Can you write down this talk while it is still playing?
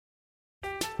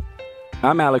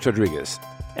I'm Alex Rodriguez.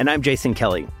 And I'm Jason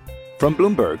Kelly. From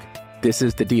Bloomberg, this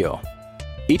is The Deal.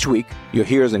 Each week, you'll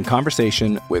hear us in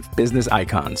conversation with business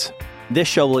icons. This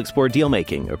show will explore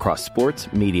deal-making across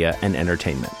sports, media, and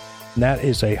entertainment. That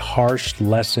is a harsh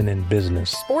lesson in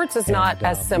business. Sports is not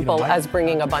as simple as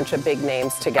bringing a bunch of big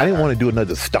names together. I didn't want to do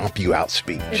another stomp you out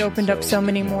speech. It opened up so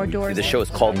many more doors. The show is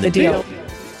called The Deal.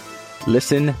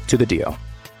 Listen to The Deal.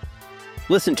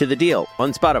 Listen to The Deal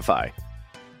on Spotify.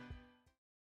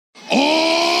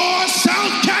 Oh,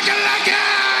 South Kakalaka!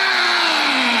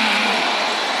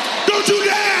 Don't you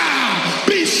dare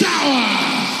be sour!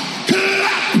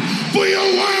 Clap for your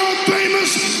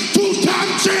world-famous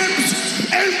two-time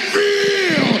champs and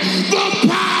feel the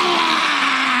power!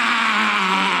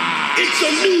 It's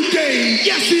a new day,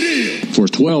 yes it is! For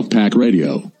 12-Pack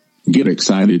Radio, get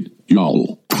excited,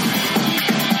 y'all.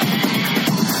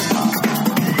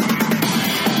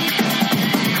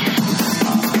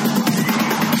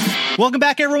 Welcome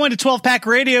back, everyone, to 12-Pack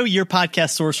Radio, your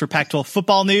podcast source for Pac-12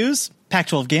 football news,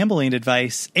 Pac-12 gambling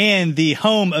advice, and the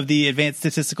home of the advanced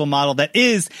statistical model that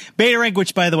is BetaRank,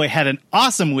 which, by the way, had an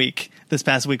awesome week this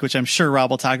past week, which I'm sure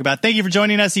Rob will talk about. Thank you for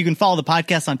joining us. You can follow the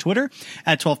podcast on Twitter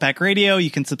at 12-Pack Radio.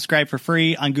 You can subscribe for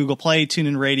free on Google Play,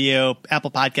 TuneIn Radio, Apple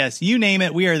Podcasts, you name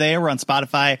it. We are there. We're on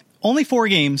Spotify. Only 4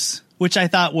 games, which I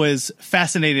thought was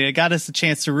fascinating. It got us a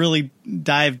chance to really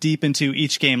dive deep into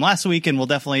each game last week, and we'll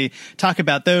definitely talk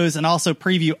about those and also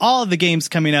preview all of the games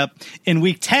coming up in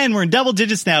Week 10. We're in double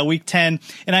digits now, Week 10,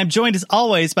 and I'm joined as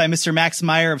always by Mr. Max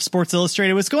Meyer of Sports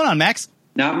Illustrated. What's going on, Max?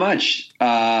 Not much.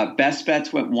 Best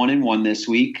bets went 1-1 this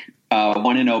week.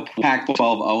 1-0 Pac-12,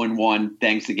 0-1.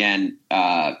 Thanks again,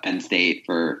 Penn State.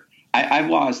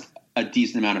 I've lost a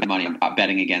decent amount of money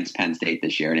betting against Penn State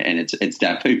this year, and it's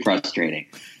definitely frustrating.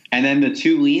 And then the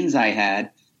 2 leans I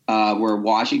had were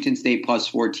Washington State plus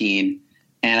 14.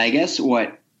 And I guess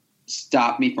what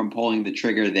stopped me from pulling the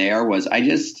trigger there was I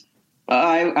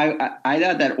thought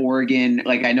that Oregon,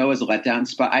 like I know it was a letdown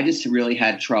spot. I just really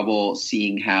had trouble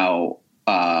seeing how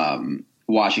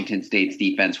Washington State's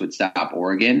defense would stop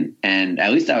Oregon. And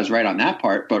at least I was right on that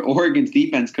part. But Oregon's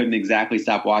defense couldn't exactly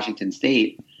stop Washington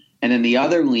State. And then the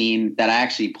other lean that I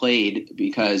actually played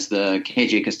because the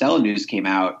KJ Costello news came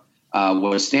out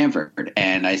was Stanford.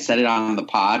 And I said it on the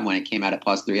pod when it came out at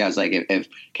 +3. I was like, if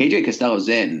KJ Costello's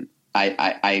in,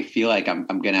 I feel like I'm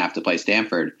going to have to play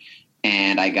Stanford.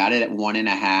 And I got it at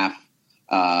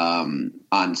 1.5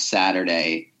 on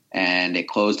Saturday, and it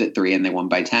closed at 3, and they won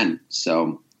by 10.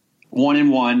 So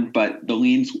 1-1, but the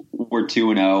leans were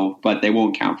 2-0, but they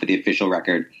won't count for the official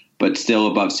record. But still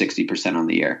above 60% on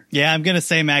the year. Yeah, I'm going to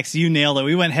say, Max, you nailed it.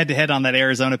 We went head-to-head on that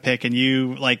Arizona pick, and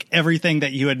you, like, everything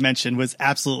that you had mentioned was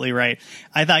absolutely right.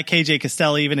 I thought KJ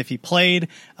Costello, even if he played,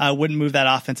 wouldn't move that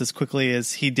offense as quickly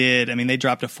as he did. I mean, they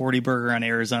dropped a 40-burger on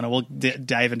Arizona. We'll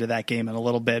dive into that game in a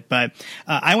little bit. But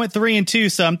I went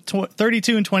 3-2, so I'm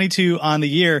 32-22 on the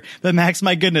year. But, Max,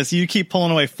 my goodness, you keep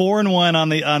pulling away 4-1 on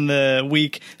the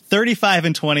week,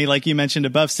 35-20, like you mentioned,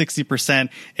 above 60%,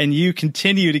 and you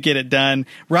continue to get it done.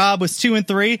 Rob was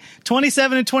 2-3,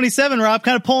 27-27. Rob,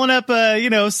 kind of pulling up,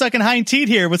 sucking hind teeth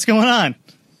here. What's going on?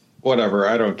 Whatever,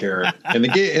 I don't care. In the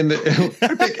game,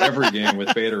 I pick every game with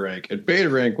BetaRank, and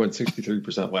BetaRank went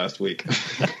 63% last week.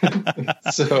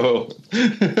 So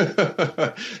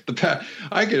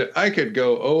I could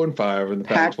go 0-5 in the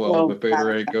Pac-12, but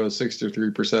BetaRank goes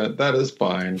 63%. That is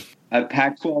fine.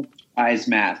 Pac-12 eyes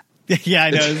math. Yeah, I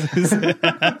know.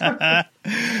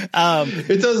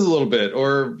 It does a little bit,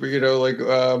 or like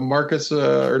Marcus,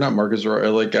 or not Marcus,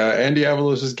 like Andy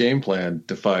Avalos' game plan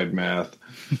defied math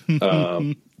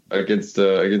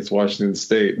against Washington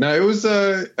State. Now it was,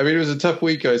 it was a tough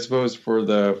week, I suppose, for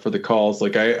the calls.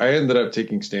 Like I ended up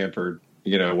taking Stanford.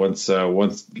 Once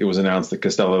it was announced that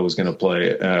Costello was going to play,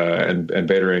 and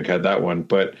BetaRank had that one.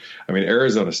 But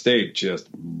Arizona State just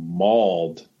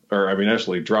mauled.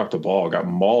 Actually dropped the ball, got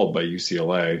mauled by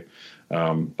UCLA.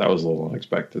 That was a little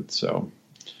unexpected. So,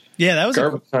 yeah, that was.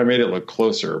 I made it look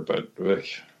closer, but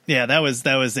yeah, that was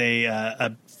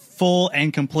a full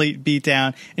and complete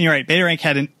beatdown. And you're right, BetaRank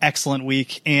had an excellent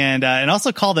week, and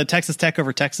also called the Texas Tech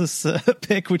over Texas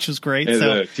pick, which was great. And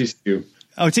so TCU.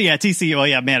 Oh, yeah, TCU. Oh,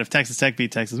 yeah, man, if Texas Tech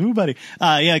beat Texas, ooh, buddy.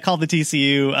 I called the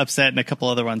TCU upset and a couple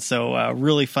other ones. So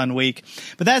really fun week.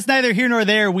 But that's neither here nor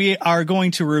there. We are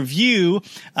going to review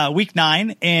Week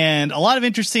 9 and a lot of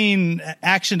interesting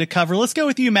action to cover. Let's go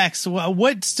with you, Max.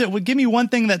 Give me one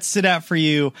thing that stood out for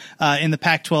you in the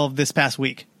Pac-12 this past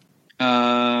week.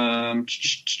 I'll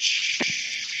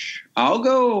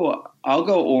go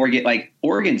Oregon. Like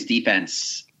Oregon's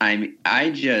defense.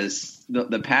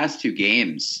 The past 2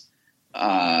 games.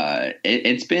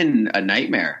 it's been a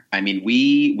nightmare. I mean,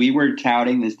 we were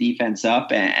touting this defense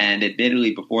up, and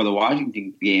admittedly, before the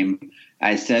Washington game,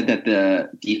 I said that the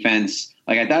defense,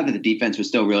 I thought that the defense was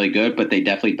still really good, but they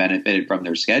definitely benefited from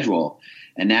their schedule.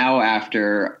 And now,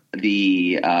 after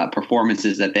the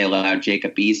performances that they allowed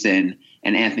Jacob Eason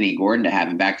and Anthony Gordon to have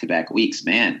in back-to-back weeks,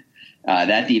 man,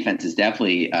 that defense has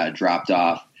definitely dropped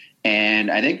off. And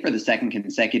I think for the second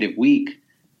consecutive week,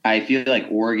 I feel like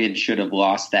Oregon should have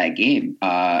lost that game.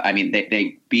 I mean,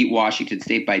 they beat Washington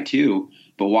State by 2,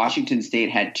 but Washington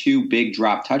State had 2 big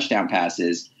drop touchdown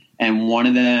passes, and one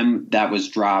of them that was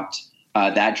dropped,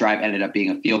 that drive ended up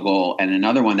being a field goal, and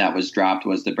another one that was dropped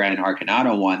was the Brandon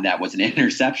Arconado one that was an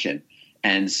interception.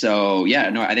 And so,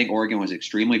 I think Oregon was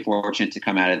extremely fortunate to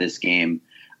come out of this game.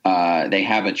 They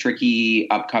have a tricky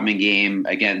upcoming game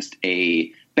against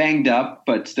a banged up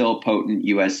but still potent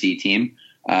USC team.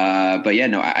 I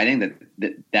think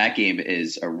that game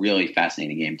is a really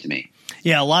fascinating game to me.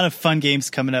 Yeah, a lot of fun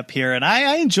games coming up here. And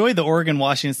I enjoyed the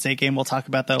Oregon-Washington State game. We'll talk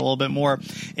about that a little bit more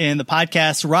in the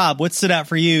podcast. Rob, what stood out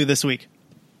for you this week?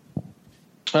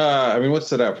 What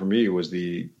stood out for me was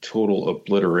the total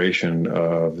obliteration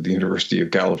of the University of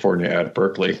California at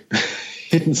Berkeley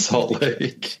in Salt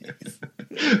Lake.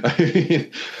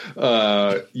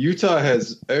 Utah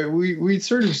has we'd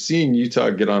sort of seen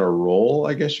Utah get on a roll,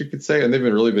 I guess you could say, and they've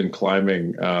really been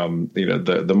climbing.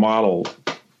 The model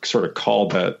sort of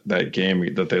called that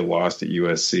game that they lost at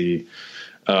USC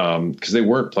because they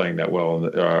weren't playing that well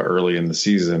early in the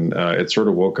season. It sort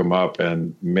of woke them up,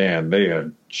 and man, they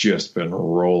had just been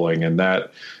rolling, and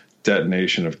that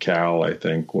detonation of Cal, I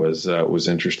think, was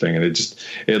interesting, and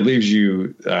it leaves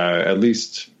you at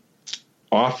least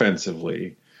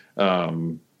offensively.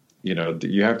 You have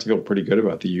to feel pretty good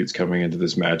about the Utes coming into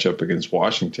this matchup against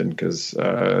Washington because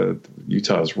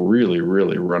Utah is really,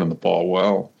 really running the ball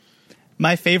well.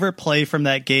 My favorite play from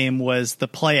that game was the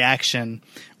play action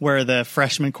where the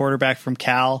freshman quarterback from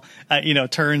Cal,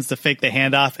 turns to fake the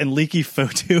handoff, and Leki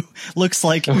Fotu looks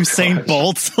like Usain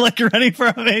Bolt, running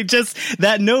from it. Just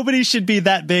that nobody should be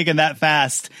that big and that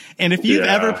fast. And if you've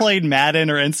ever played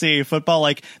Madden or NCAA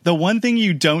football, the one thing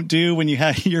you don't do when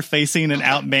you're facing an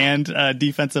outmanned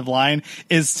defensive line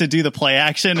is to do the play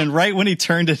action. And right when he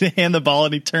turned to hand the ball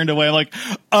and he turned away, I'm like,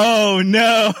 oh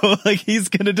no, he's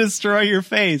going to destroy your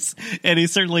face. And he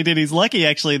certainly did. He's lucky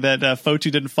actually that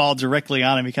Fotu didn't fall directly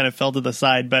on him. He kind of fell to the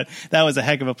side, but that was a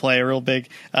heck of a play, a real big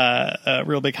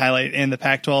highlight in the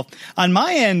Pac-12. On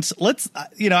my end,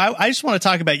 I just want to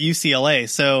talk about UCLA.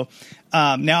 So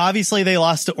now obviously they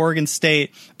lost to Oregon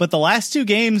State, but the last 2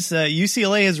 games,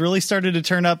 UCLA has really started to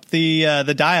turn up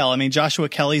the dial. I mean, Joshua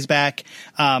Kelly's back.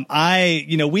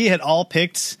 We had all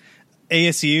picked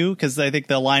ASU because I think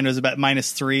the line was about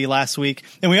 -3 last week,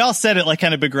 and we all said it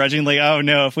kind of begrudgingly, oh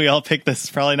no, if we all pick this,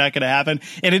 it's probably not going to happen,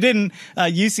 and it didn't.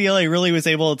 UCLA really was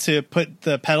able to put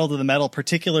the pedal to the metal,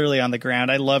 particularly on the ground.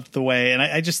 I loved the way, and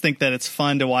I just think that it's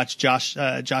fun to watch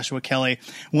Joshua Kelly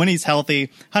when he's healthy.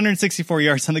 164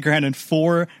 yards on the ground and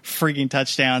 4 freaking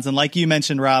touchdowns, and like you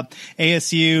mentioned, Rob,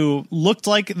 ASU looked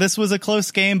like this was a close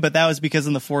game, but that was because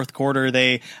in the fourth quarter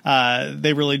they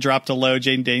really dropped a load.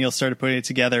 Jaden Daniels started putting it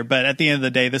together, but at the end of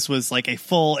the day, this was a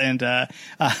full and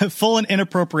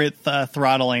inappropriate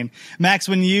throttling. Max,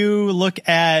 when you look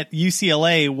at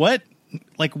UCLA,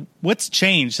 what's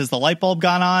changed? Has the light bulb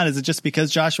gone on? Is it just because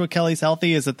Joshua Kelly's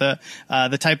healthy? Is it the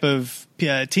type of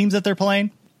teams that they're playing?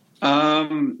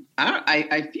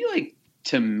 I feel like,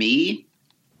 to me,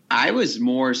 I was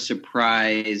more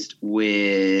surprised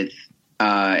with.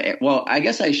 I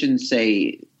guess I shouldn't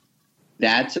say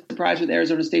that surprised with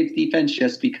Arizona State's defense,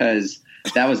 just because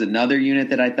that was another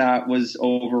unit that I thought was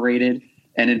overrated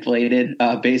and inflated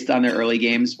based on their early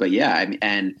games. But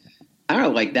and I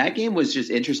don't know, that game was just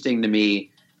interesting to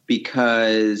me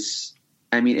because,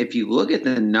 if you look at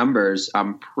the numbers,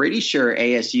 I'm pretty sure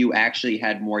ASU actually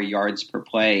had more yards per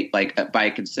play, by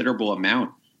a considerable amount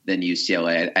than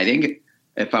UCLA. I think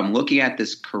if I'm looking at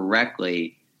this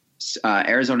correctly,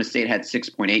 Arizona State had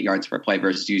 6.8 yards per play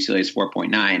versus UCLA's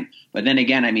 4.9. But then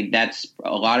again, that's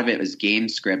a lot of it was game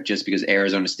script just because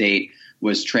Arizona State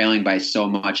was trailing by so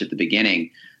much at the beginning.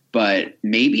 But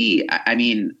maybe,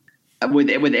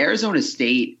 with Arizona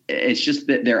State, it's just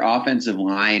that their offensive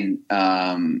line,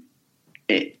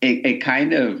 it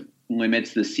kind of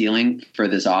limits the ceiling for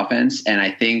this offense. And I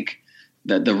think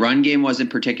the run game wasn't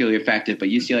particularly effective, but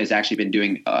UCLA has actually been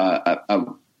doing a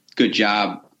good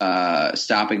job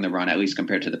stopping the run, at least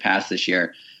compared to the past this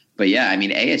year. But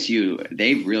ASU,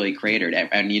 they've really cratered.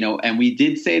 And we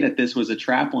did say that this was a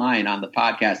trap line on the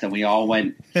podcast, and we all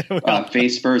went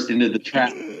face first into the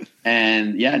trap.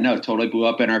 And totally blew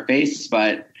up in our face.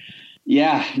 But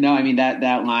Yeah, no, I mean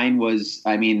that line was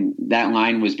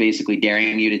basically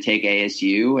daring you to take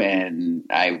ASU, and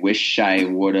I wish I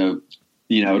would have,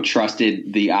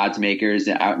 trusted the odds makers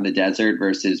out in the desert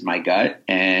versus my gut,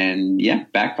 and yeah,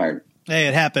 backfired. Hey,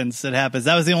 it happens. That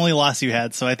was the only loss you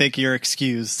had, so I think you're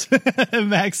excused,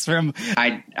 Max.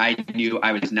 I knew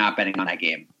I was not betting on that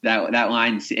game. That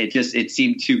line, it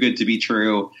seemed too good to be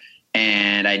true.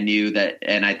 And I knew that,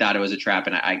 and I thought it was a trap,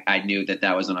 and I knew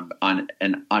that was an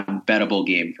unbettable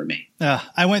game for me.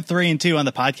 I went 3-2 on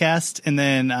the podcast, and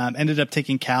then ended up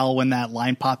taking Cal when that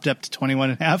line popped up to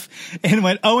 21.5, and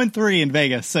went 0-3 in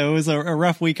Vegas. So it was a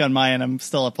rough week on my end. I'm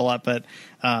still up a lot, but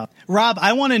Rob,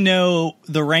 I want to know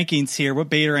the rankings here. What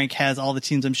Beta Rank has all the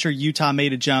teams? I'm sure Utah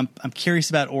made a jump. I'm curious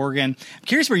about Oregon. I'm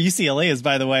curious where UCLA is,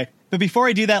 by the way. But before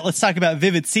I do that, let's talk about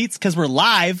Vivid Seats, because we're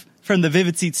live from the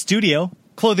Vivid Seats studio.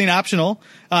 Clothing optional.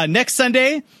 Next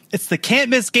Sunday, it's the can't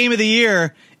miss game of the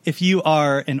year if you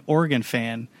are an Oregon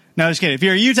fan. No, just kidding. If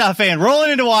you're a Utah fan,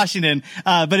 rolling into Washington.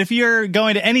 But if you're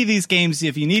going to any of these games,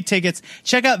 if you need tickets,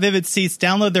 check out Vivid Seats.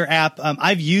 Download their app.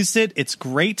 I've used it. It's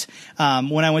great.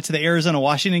 When I went to the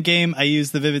Arizona-Washington game, I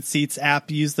used the Vivid Seats app,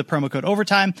 used the promo code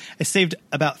OVERTIME. I saved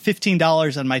about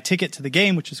 $15 on my ticket to the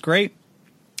game, which is great.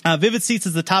 Vivid Seats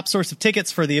is the top source of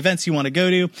tickets for the events you want to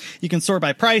go to. You can sort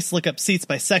by price, look up seats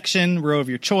by section, row of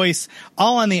your choice,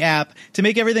 all on the app. To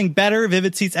make everything better,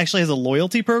 Vivid Seats actually has a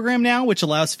loyalty program now, which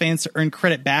allows fans to earn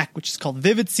credit back, which is called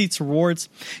Vivid Seats Rewards.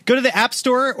 Go to the App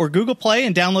Store or Google Play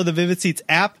and download the Vivid Seats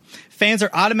app. Fans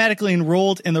are automatically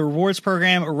enrolled in the rewards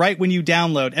program right when you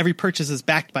download. Every purchase is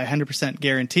backed by 100%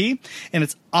 guarantee. And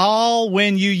it's all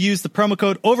when you use the promo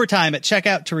code OVERTIME at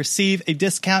checkout to receive a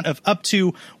discount of up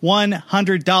to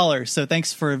 $100. So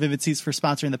thanks for Vivid Seats for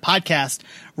sponsoring the podcast.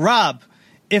 Rob,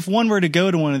 if one were to go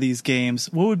to one of these games,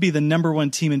 what would be the number one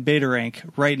team in Beta Rank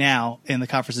right now in the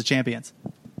Conference of Champions?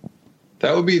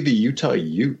 That would be the Utah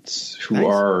Utes, who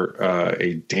are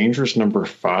a dangerous number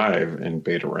 5 in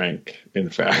Beta Rank. In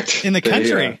fact, in the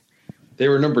country, they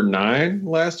were number 9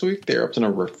 last week. They're up to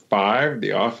number 5.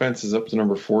 The offense is up to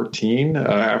number 14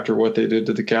 after what they did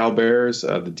to the Cal Bears.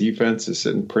 The defense is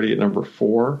sitting pretty at number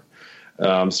 4.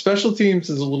 Special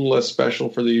teams is a little less special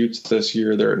for the Utes this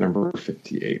year. They're at number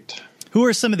 58. Who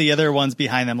are some of the other ones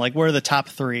behind them? Like, what are the top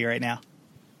 3 right now?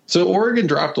 So Oregon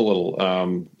dropped a little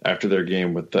after their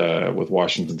game with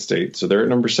Washington State. So they're at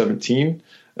number 17.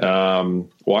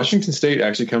 Washington State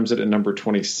actually comes in at number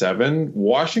 27.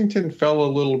 Washington fell a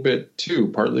little bit too,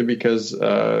 partly because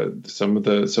some of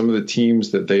the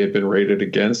teams that they had been rated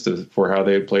against for how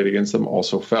they had played against them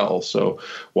also fell. So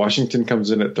Washington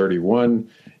comes in at 31.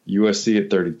 USC at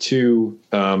 32.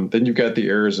 Then you've got the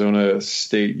Arizona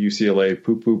State UCLA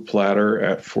poo-poo platter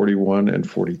at 41 and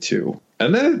 42.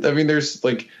 And then, I mean, there's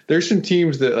some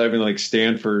teams that, I mean, like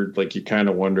Stanford, like you kind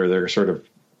of wonder, they're sort of,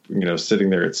 sitting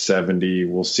there at 70.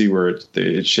 We'll see where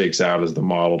it shakes out as the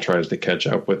model tries to catch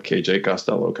up with KJ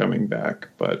Costello coming back.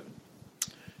 But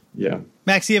yeah.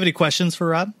 Max, do you have any questions for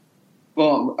Rob?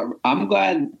 Well, I'm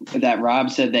glad that Rob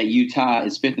said that Utah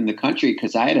is 5th in the country,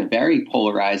 because I had a very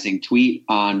polarizing tweet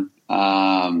on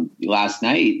last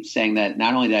night saying that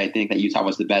not only did I think that Utah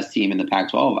was the best team in the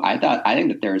Pac-12, I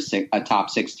think that they're a top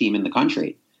 6 team in the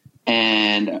country.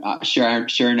 And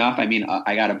sure enough, I mean,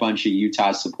 I got a bunch of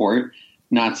Utah support.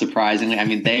 Not surprisingly, I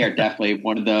mean, they are definitely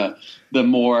one of the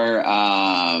more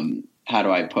how do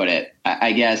I put it?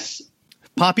 I guess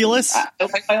populous.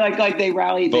 Like they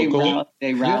rally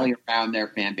around their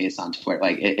fan base on Twitter.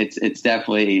 Like it's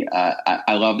definitely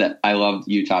I love that. I love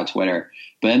Utah Twitter.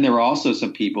 But then there were also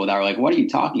some people that were like, "What are you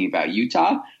talking about,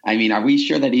 Utah? I mean, are we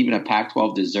sure that even a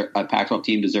Pac-12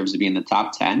 team deserves to be in the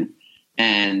top 10?"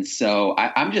 And so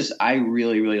I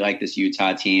really, really like this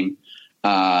Utah team.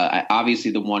 Obviously,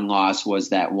 the one loss was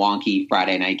that wonky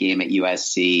Friday night game at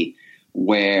USC,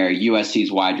 where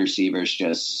USC's wide receivers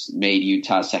just made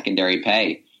Utah secondary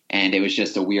pay, and it was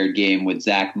just a weird game with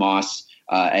Zach Moss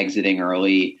exiting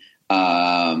early.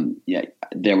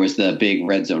 There was the big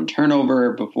red zone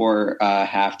turnover before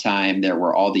halftime. There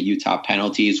were all the Utah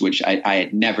penalties, which I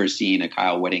had never seen a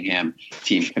Kyle Whittingham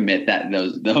team commit that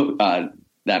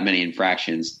many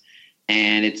infractions.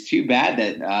 And it's too bad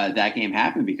that that game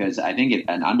happened, because I think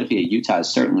an undefeated Utah is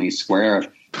certainly squarely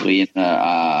in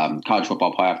the college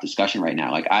football playoff discussion right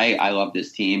now. Like I love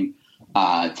this team.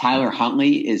 Tyler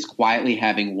Huntley is quietly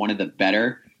having one of the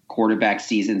better quarterback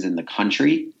seasons in the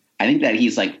country. I think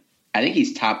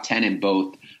he's top 10 in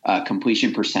both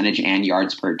completion percentage and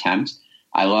yards per attempt.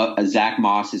 I love Zach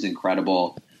Moss is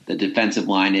incredible. The defensive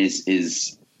line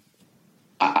is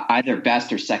either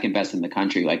best or second best in the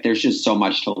country. Like there's just so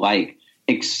much to like,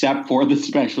 except for the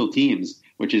special teams,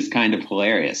 which is kind of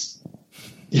hilarious.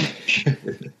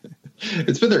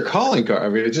 It's been their calling card. I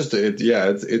mean,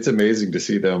 it's amazing to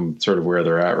see them sort of where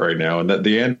they're at right now, and that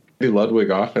the Andy Ludwig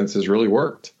offense has really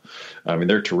worked. I mean,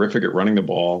 they're terrific at running the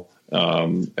ball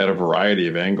at a variety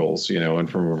of angles, and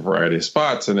from a variety of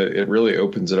spots, and it really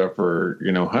opens it up for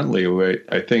Huntley, who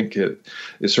I think it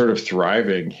is sort of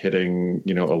thriving, hitting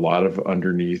a lot of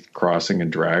underneath crossing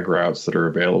and drag routes that are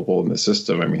available in the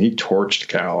system. I mean, he torched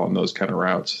Cal on those kind of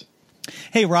routes.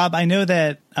 Hey, Rob, I know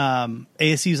that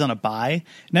ASU's on a bye,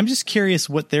 and I'm just curious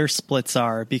what their splits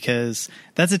are, because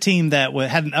that's a team that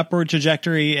had an upward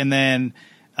trajectory and then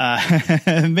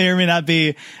may or may not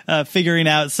be figuring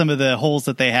out some of the holes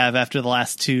that they have after the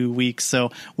last 2 weeks. So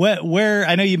where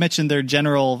I know you mentioned their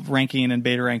general ranking and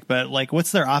beta rank, but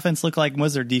what's their offense look like, and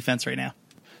what's their defense right now?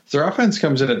 So their offense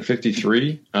comes in at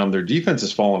 53. Their defense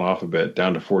has fallen off a bit,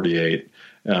 down to 48.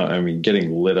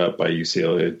 Getting lit up by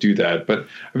UCLA to do that. But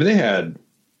they had,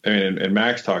 and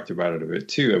Max talked about it a bit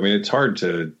too. It's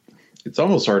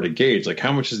almost hard to gauge,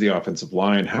 how much is the offensive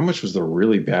line? How much was the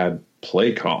really bad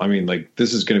play call?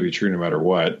 This is going to be true no matter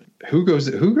what. Who goes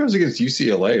against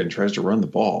UCLA and tries to run the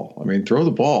ball? Throw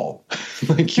the ball.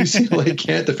 UCLA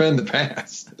can't defend the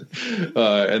pass.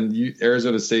 And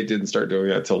Arizona State didn't start doing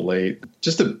that till late.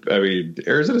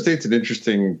 Arizona State's an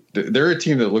interesting. They're a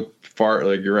team that looked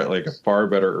you're at a far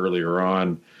better earlier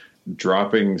on,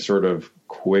 dropping sort of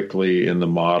quickly in the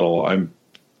model.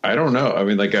 I don't know.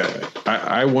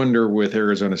 I wonder with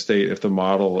Arizona State if the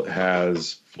model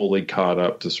has fully caught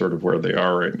up to sort of where they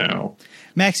are right now.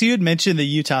 Max, you had mentioned the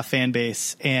Utah fan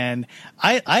base, and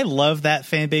I love that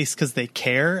fan base because they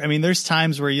care. There's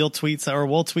times where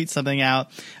we'll tweet something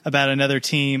out about another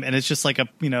team, and it's just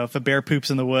if a bear poops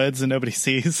in the woods and nobody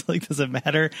sees, doesn't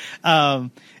matter.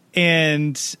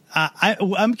 And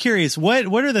I'm curious, what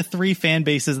are the three fan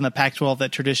bases in the Pac-12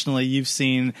 that traditionally you've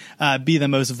seen be the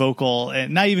most vocal,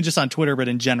 and not even just on Twitter, but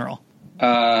in general?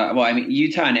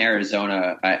 Utah and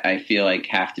Arizona, I feel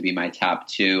have to be my top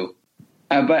two.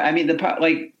 But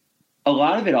a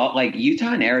lot of it all,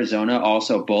 Utah and Arizona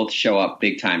also both show up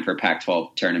big time for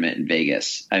Pac-12 tournament in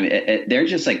Vegas. They're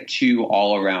just two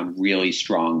all around really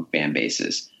strong fan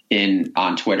bases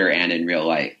on Twitter and in real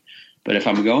life. But if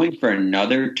I'm going for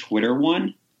another Twitter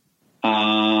one,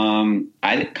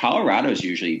 Colorado's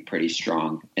usually pretty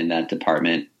strong in that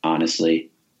department,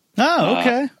 honestly. Oh,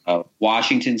 okay.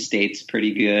 Washington State's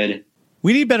pretty good.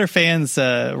 We need better fans,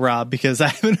 Rob, because I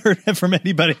haven't heard from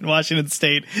anybody in Washington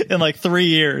State in 3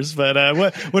 years. But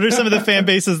what are some of the fan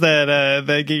bases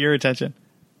that get your attention?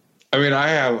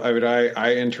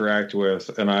 I interact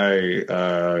with, and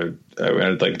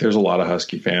there's a lot of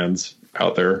Husky fans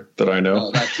out there that I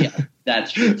know. Oh,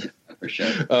 that's true too, for sure.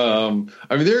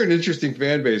 They're an interesting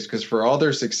fan base because for all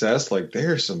their success,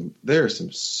 there are some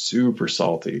super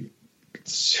salty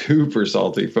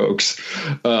folks.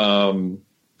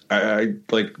 I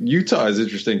Utah is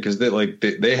interesting because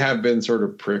they have been sort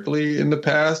of prickly in the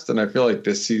past, and I feel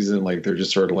this season they're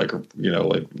just sort of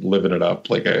living it up.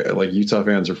 Utah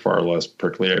fans are far less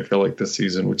prickly, I feel this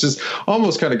season, which is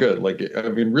almost kind of good.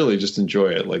 Really just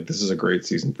enjoy it. This is a great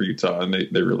season for Utah, and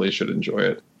they really should enjoy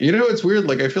it. It's weird.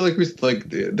 I feel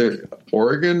the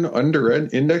Oregon under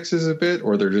indexes a bit,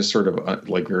 or they're just sort of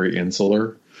very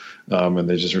insular, and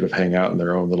they just sort of hang out in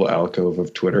their own little alcove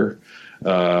of Twitter.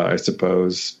 I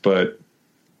suppose, but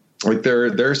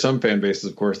there are some fan bases,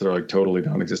 of course, that are totally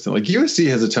non-existent. USC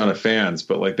has a ton of fans,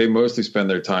 but they mostly spend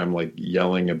their time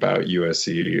yelling about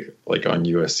USC, on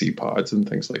USC pods and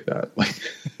things like that.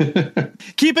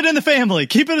 Keep it in the family.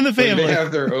 Keep it in the family. They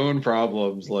have their own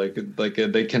problems.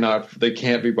 They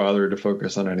can't be bothered to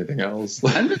focus on anything else.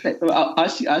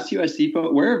 Us USC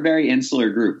people, we're a very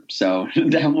insular group, so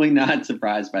definitely not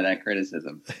surprised by that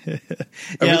criticism.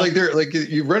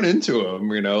 You run into them,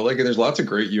 there's lots of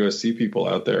great USC people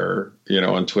out there,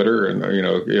 on Twitter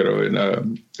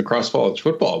and across college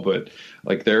football, but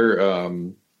they're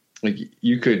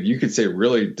you could say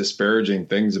really disparaging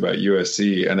things about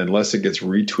USC, and unless it gets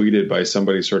retweeted by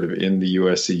somebody sort of in the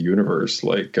USC universe,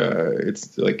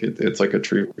 it's like a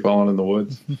tree falling in the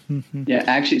woods. Yeah,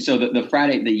 actually, so the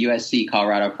USC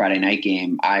Colorado Friday night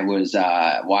game, I was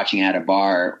watching at a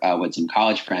bar with some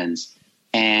college friends,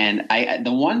 and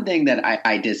the one thing that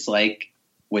I dislike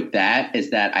with that is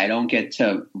that I don't get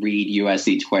to read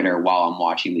USC Twitter while I'm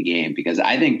watching the game, because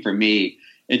I think for me,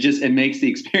 it makes the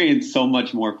experience so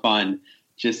much more fun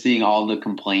just seeing all the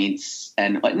complaints,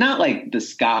 and not the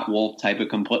Scott Wolf type of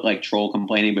troll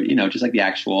complaining, but just the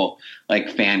actual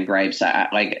fan gripes.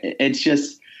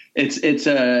 It's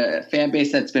a fan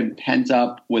base that's been pent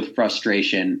up with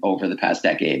frustration over the past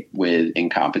decade with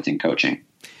incompetent coaching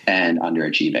and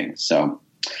underachieving. So,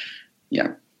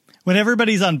 yeah. When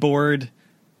everybody's on board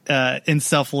in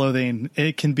self-loathing,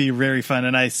 it can be very fun.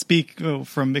 And I speak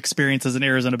from experience as an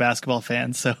Arizona basketball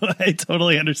fan, so I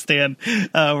totally understand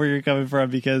where you're coming from,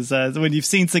 because when you've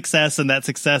seen success and that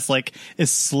success like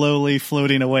is slowly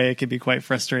floating away, it can be quite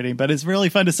frustrating, but it's really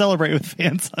fun to celebrate with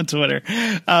fans on Twitter.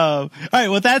 All right,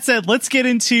 with that said, let's get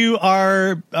into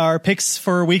our picks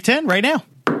for Week 10 right now.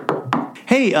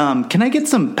 Hey, can I get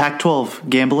some Pac-12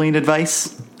 gambling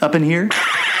advice up in here?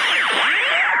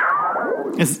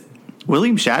 Is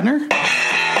William Shatner?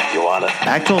 You want it?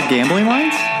 Pac-12 gambling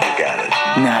lines? You got it.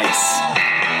 Nice.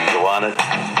 You want it?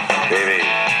 Baby,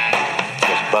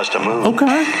 just bust a move.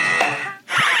 Okay.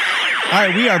 All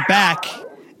right, we are back,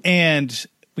 and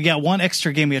we got one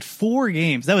extra game. We had 4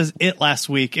 games. That was it last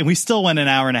week, and we still went an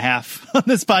hour and a half on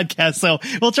this podcast. So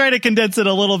we'll try to condense it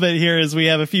a little bit here as we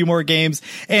have a few more games.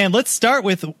 And let's start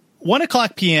with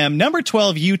 1:00 p.m., number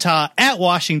 12 Utah at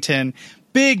Washington.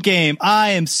 Big game.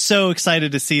 I am so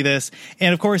excited to see this.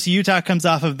 And of course, Utah comes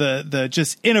off of the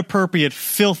just inappropriate,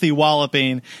 filthy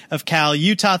walloping of Cal.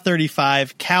 Utah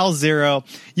 35, Cal 0.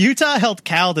 Utah held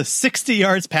Cal to 60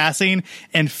 yards passing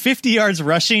and 50 yards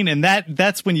rushing. And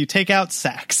that's when you take out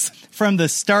sacks. From the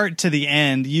start to the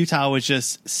end, Utah was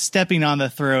just stepping on the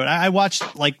throat. I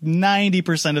watched like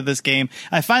 90% of this game.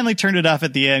 I finally turned it off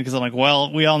at the end because I'm like,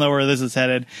 well, we all know where this is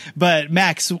headed. But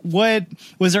Max,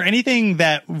 was there anything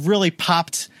that really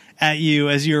popped at you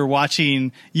as you were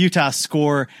watching Utah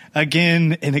score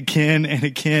again and again and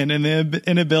again, and the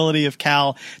inability of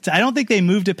Cal I don't think they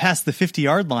moved it past the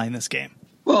 50-yard line this game?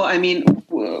 Well, I mean,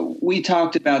 we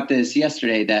talked about this last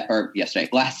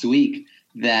week.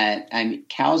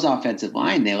 Cal's offensive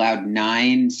line, they allowed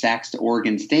 9 sacks to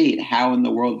Oregon State. How in the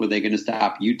world were they going to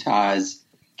stop Utah's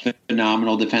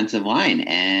phenomenal defensive line?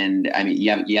 And I mean,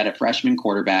 you had a freshman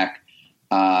quarterback,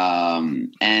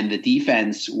 and the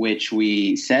defense, which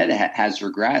we said has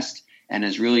regressed and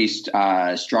has really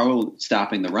struggled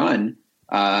stopping the run.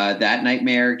 That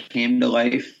nightmare came to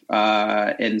life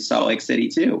in Salt Lake City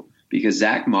too, because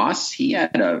Zach Moss, he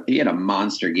had a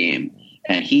monster game.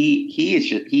 And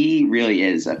he really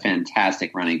is a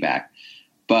fantastic running back.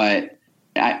 But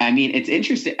I mean, it's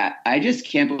interesting. I just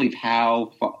can't believe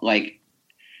how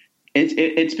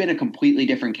it's been a completely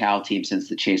different Cal team since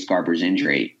the Chase Garbers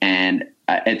injury. And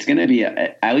it's going to be,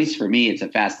 at least for me, it's a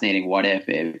fascinating what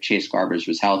if Chase Garbers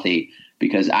was healthy,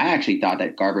 because I actually thought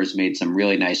that Garbers made some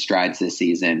really nice strides this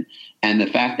season. And the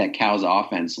fact that Cal's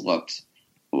offense looked,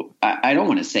 I don't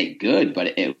want to say good,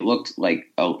 but it looked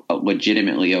like a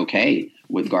legitimately okay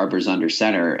with Garbers under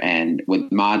center, and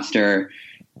with Monster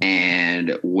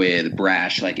and with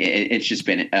Brash. Like it's just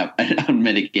been an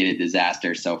unmitigated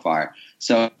disaster so far.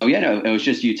 So it was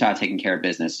just Utah taking care of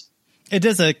business. It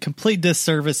does a complete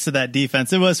disservice to that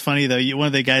defense. It was funny, though. One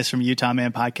of the guys from Utah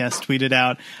Man Podcast tweeted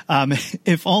out,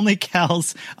 if only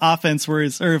Cal's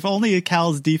if only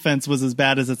Cal's defense was as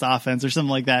bad as its offense, or something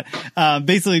like that.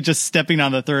 Basically just stepping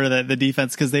on the throat of the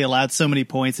defense, because they allowed so many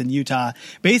points, and Utah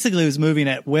basically was moving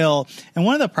at will. And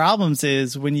one of the problems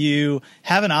is when you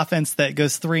have an offense that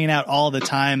goes 3 and out all the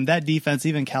time, that defense,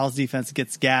 even Cal's defense,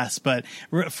 gets gassed. But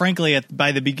frankly,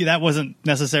 that wasn't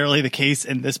necessarily the case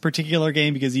in this particular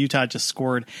game, because Utah just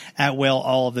scored at will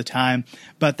all of the time.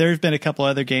 But there's been a couple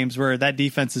other games where that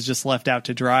defense is just left out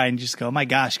to dry, and you just go, oh my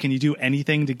gosh, can you do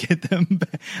anything to get them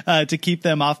to keep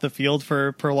them off the field for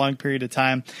a prolonged period of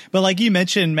time? But like you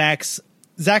mentioned, Max,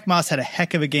 Zach Moss had a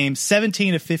heck of a game,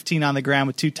 17 of 15 on the ground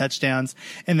with 2 touchdowns,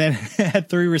 and then had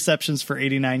 3 receptions for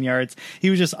 89 yards.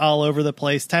 He was just all over the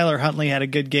place. Tyler Huntley had a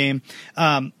good game.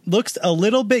 Looks a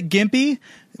little bit gimpy,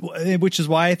 which is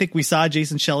why I think we saw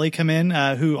Jason Shelley come in,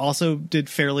 who also did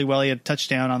fairly well. He had a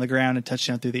touchdown on the ground and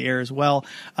touchdown through the air as well.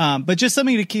 But just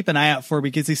something to keep an eye out for,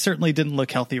 because he certainly didn't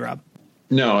look healthy, Rob.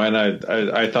 No, and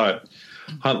I thought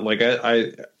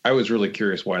I was really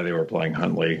curious why they were playing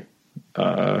Huntley.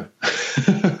 After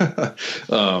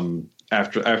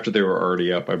they were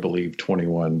already up, I believe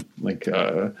 21.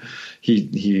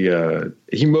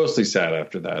 He mostly sat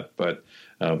after that, but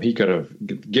he could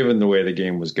have, given the way the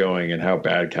game was going and how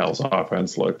bad Cal's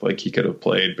offense looked, like he could have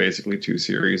played basically 2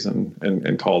 series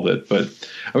and called it. But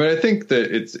I mean, I think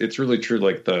that it's really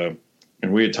true.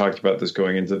 And we had talked about this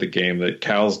going into the game, that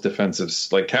Cal's defensive,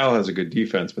 Cal has a good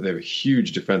defense, but they have a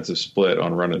huge defensive split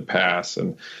on run and pass.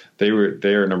 And they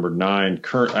are number 9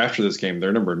 after this game.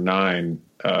 They're number 9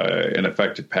 in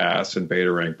effective pass and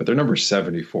beta rank, but they're number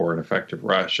 74 in effective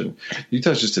rush. And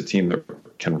Utah's just a team that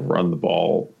can run the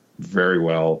ball very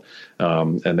well.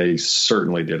 And they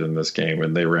certainly did in this game,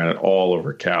 and they ran it all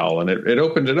over Cal, and it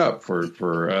opened it up for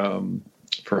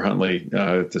Huntley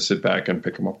to sit back and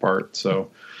pick them apart.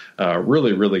 So,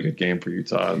 Really, really good game for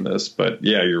Utah in this. But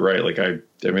yeah, you're right. Like I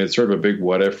mean, it's sort of a big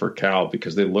what if for Cal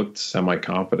because they looked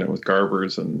semi-confident with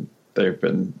Garbers, and they've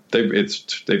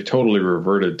totally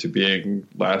reverted to being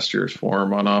last year's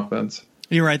form on offense.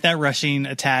 You're right. That rushing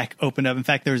attack opened up. In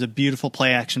fact, there was a beautiful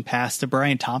play action pass to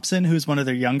Brian Thompson, who's one of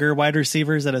their younger wide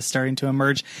receivers that is starting to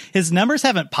emerge. His numbers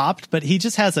haven't popped, but he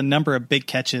just has a number of big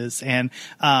catches and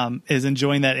is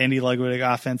enjoying that Andy Ludwig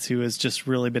offense, who has just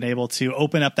really been able to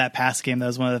open up that pass game. That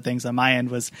was one of the things on my end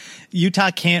was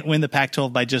Utah can't win the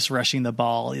Pac-12 by just rushing the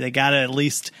ball. They got to at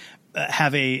least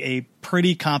have a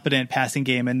pretty competent passing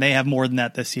game, and they have more than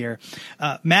that this year.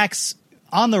 Max,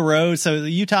 on the road, so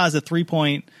Utah is a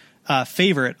 3-point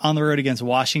favorite on the road against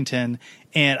Washington.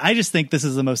 And I just think this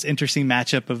is the most interesting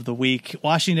matchup of the week.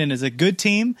 Washington is a good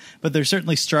team, but they're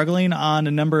certainly struggling on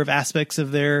a number of aspects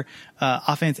of their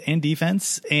offense and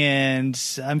defense. And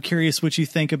I'm curious what you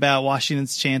think about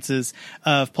Washington's chances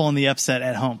of pulling the upset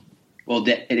at home. Well,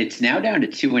 it's now down to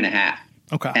 2.5.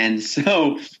 Okay. And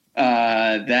so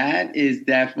that is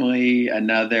definitely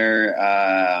another,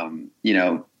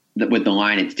 with the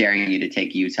line, it's daring you to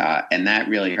take Utah, and that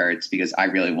really hurts because I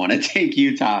really want to take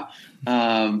Utah.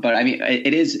 But I mean,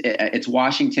 it's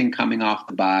Washington coming off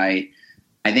the bye.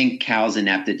 I think Cal's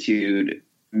ineptitude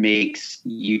makes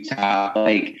Utah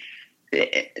there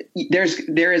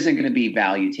isn't going to be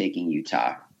value taking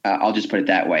Utah. I'll just put it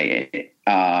that way.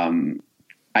 I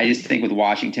just think with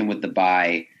Washington with the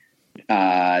bye,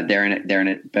 they're in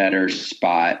a better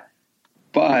spot.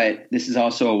 But this is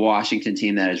also a Washington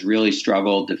team that has really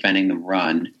struggled defending the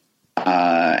run.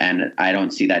 And I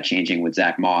don't see that changing with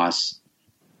Zach Moss.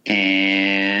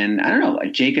 And I don't know,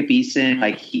 Jacob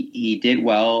Eason, he did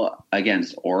well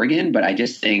against Oregon, but I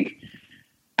think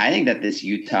that this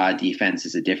Utah defense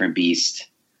is a different beast.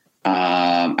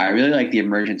 I really like the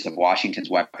emergence of Washington's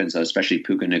weapons, though, especially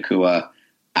Puka Nacua.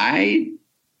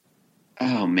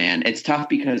 Oh man, it's tough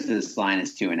because this line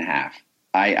is 2.5.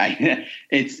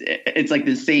 It's like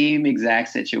the same exact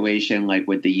situation like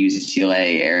with the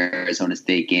UCLA Arizona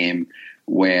State game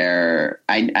where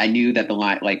I knew that the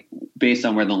line, like based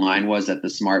on where the line was, that the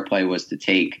smart play was to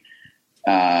take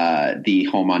the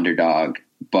home underdog.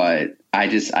 But I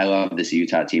love this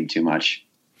Utah team too much.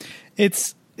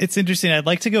 It's interesting. I'd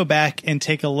like to go back and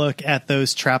take a look at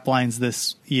those trap lines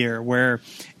this year where,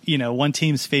 one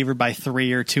team's favored by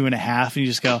 3 or 2.5, and you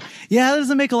just go, yeah, that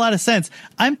doesn't make a lot of sense.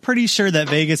 I'm pretty sure that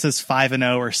Vegas is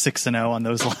 5-0 or 6-0 on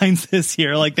those lines this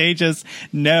year. Like they just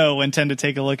know and tend to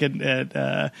take a look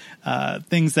at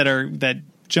things that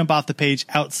jump off the page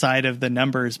outside of the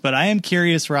numbers. But I am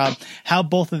curious, Rob, how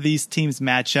both of these teams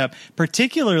match up,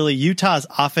 particularly Utah's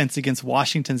offense against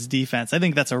Washington's defense. I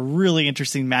think that's a really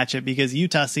interesting matchup because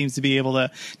Utah seems to be able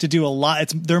to do a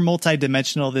lot. They're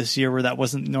multidimensional this year where that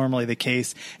wasn't normally the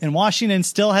case. And Washington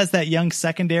still has that young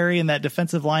secondary and that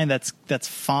defensive line that's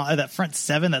fine, that front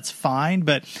seven that's fine,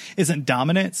 but isn't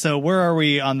dominant. So where are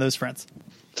we on those fronts?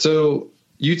 So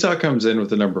Utah comes in with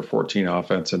the number 14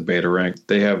 offense in beta rank.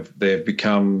 They have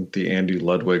become the Andy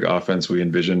Ludwig offense we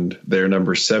envisioned. They're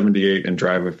number 78 in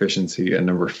drive efficiency and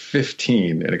number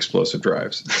 15 in explosive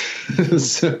drives.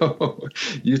 So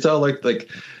Utah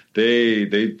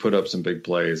they put up some big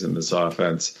plays in this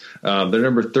offense. They're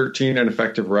number 13 in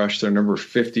effective rush. They're number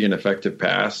 50 in effective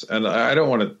pass. And I don't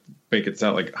want to make it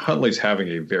sound like Huntley's having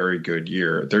a very good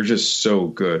year. They're just so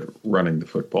good running the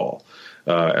football.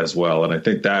 As well. And I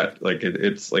think that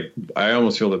it's I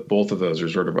almost feel that both of those are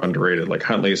sort of underrated. Like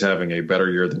Huntley is having a better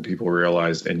year than people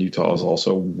realize, and Utah is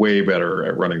also way better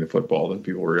at running the football than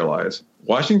people realize.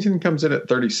 Washington comes in at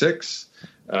 36.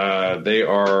 They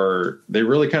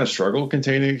really kind of struggle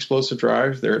containing explosive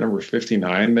drives. They're at number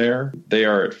 59 there. They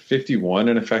are at 51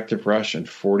 in effective rush and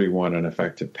 41 in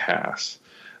effective pass.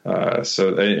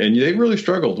 So they really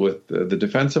struggled with the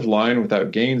defensive line without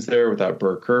Gaines there, without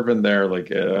Burke Kirven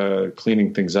there,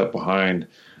 cleaning things up behind.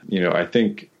 I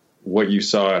think what you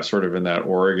saw sort of in that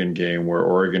Oregon game where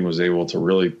Oregon was able to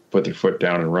really put their foot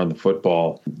down and run the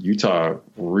football, Utah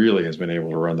really has been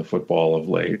able to run the football of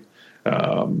late.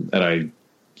 It's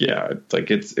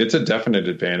a definite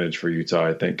advantage for Utah,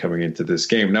 I think, coming into this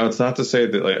game. Now, it's not to say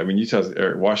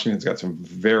that Washington's got some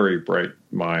very bright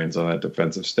minds on that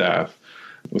defensive staff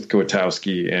with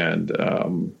Kwiatkowski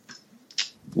and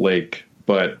Lake,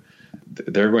 but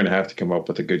they're going to have to come up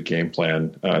with a good game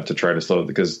plan to try to slow it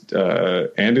because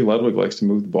Andy Ludwig likes to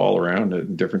move the ball around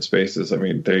in different spaces. I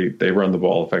mean, they run the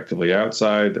ball effectively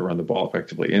outside. They run the ball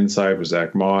effectively inside with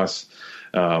Zach Moss.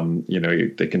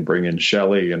 They can bring in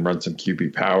Shelley and run some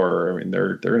QB power. I mean,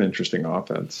 they're an interesting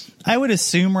offense. I would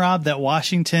assume, Rob, that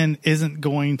Washington isn't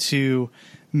going to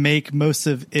make most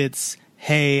of its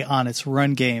hay on its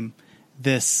run game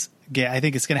this I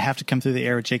think it's going to have to come through the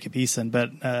air with Jacob Eason,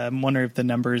 but I'm wondering if the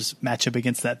numbers match up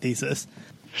against that thesis.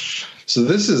 So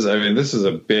this is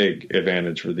a big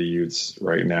advantage for the Utes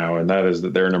right now, and that is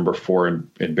that they're number 4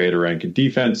 in beta rank in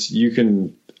defense. You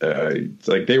can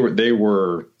they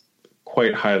were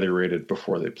quite highly rated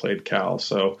before they played Cal.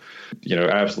 So,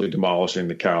 absolutely demolishing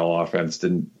the Cal offense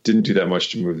didn't do that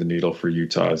much to move the needle for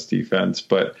Utah's defense.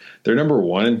 But they're number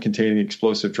 1 in containing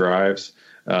explosive drives.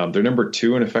 They're number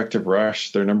 2 in effective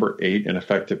rush. They're number 8 in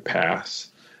effective pass.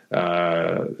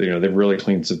 They've really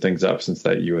cleaned some things up since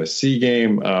that USC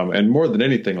game. And more than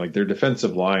anything, like their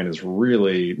defensive line is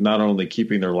really not only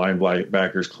keeping their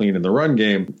linebackers clean in the run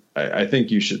game. I think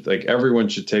everyone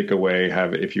should take away,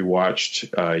 if you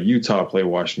watched Utah play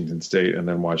Washington State and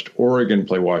then watched Oregon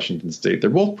play Washington State, they're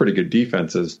both pretty good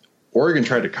defenses. Oregon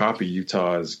tried to copy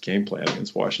Utah's game plan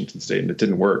against Washington State, and it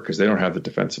didn't work because they don't have the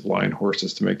defensive line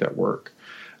horses to make that work.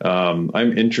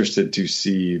 I'm interested to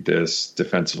see this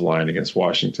defensive line against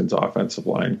Washington's offensive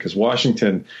line, because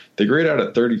Washington, they grade out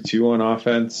at 32 on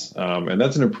offense, and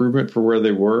that's an improvement for where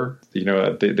they were. They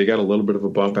got a little bit of a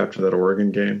bump after that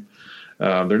Oregon game.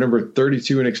 They're number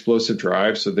 32 in explosive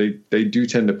drives, so they do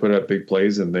tend to put up big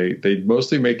plays, and they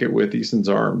mostly make it with Eason's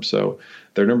arm. So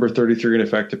they're number 33 in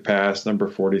effective pass, number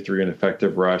 43 in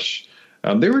effective rush.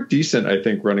 They were decent, I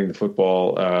think, running the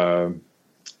football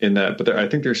in that, but I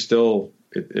think they're still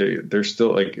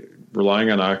like relying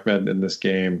on Ahmed in this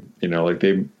game.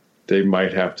 They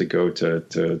might have to go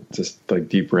to like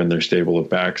deeper in their stable of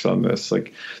backs on this.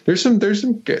 Like there's some,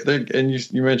 and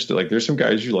you mentioned it, like there's some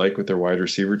guys you like with their wide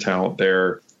receiver talent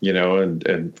there,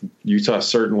 and Utah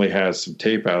certainly has some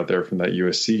tape out there from that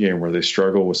USC game where they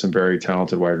struggle with some very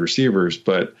talented wide receivers,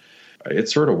 but it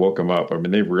sort of woke them up. I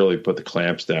mean, they really put the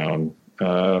clamps down.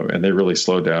 And they really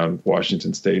slowed down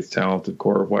Washington State's talented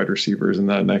core of wide receivers in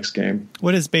that next game.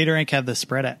 What does BetaRank have the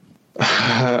spread at?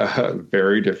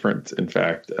 Very different. In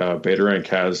fact, BetaRank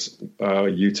has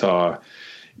Utah,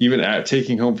 even at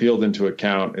taking home field into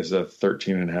account, is a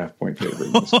 13.5 point favorite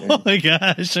in this game. Oh my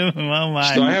gosh! Oh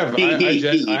my! So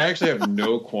I actually have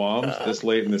no qualms this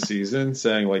late in the season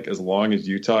saying, like, as long as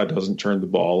Utah doesn't turn the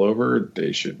ball over,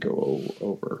 they should go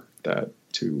over that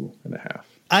 2.5.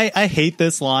 I hate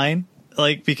this line.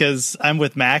 Like, because I'm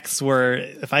with Max, where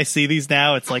if I see these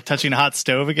now, it's like touching a hot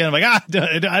stove again. I'm like, I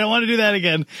don't want to do that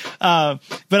again. But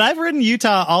I've ridden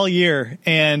Utah all year,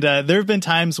 and there have been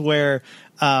times where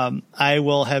I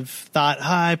will have thought,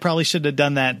 I probably should have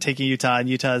done that taking Utah, and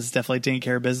Utah's definitely taking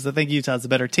care of business. I think Utah's a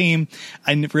better team.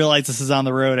 I realize this is on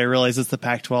the road. I realize it's the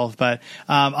Pac-12, but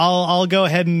I'll go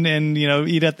ahead and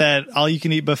eat at that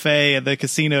all-you-can-eat buffet at the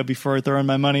casino before throwing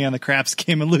my money on the craps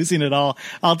game and losing it all.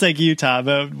 I'll take Utah,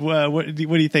 but what do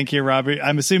you think here, Rob?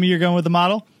 I'm assuming you're going with the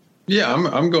model? Yeah,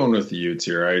 I'm going with the Utes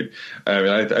here.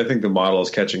 I think the model is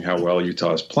catching how well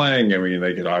Utah is playing. I mean,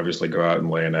 they could obviously go out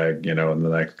and lay an egg, in the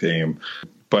next game.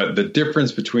 But the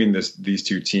difference between these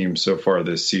two teams so far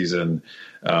this season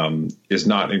is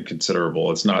not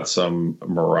inconsiderable. It's not some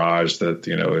mirage that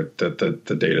that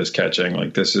the data is catching.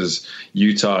 Like, this is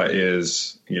Utah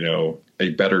is a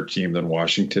better team than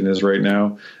Washington is right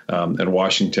now, and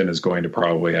Washington is going to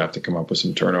probably have to come up with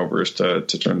some turnovers to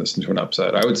turn this into an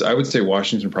upset. I would say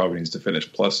Washington probably needs to finish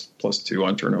plus 2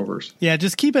 on turnovers. Yeah,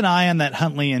 just keep an eye on that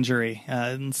Huntley injury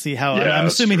and see how. Yeah, I'm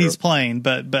assuming he's playing,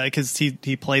 but because he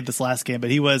played this last game,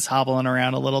 but he was hobbling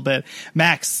around a little bit.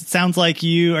 Max, it sounds like are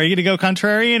you going to go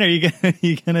contrarian? Are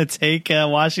you going to take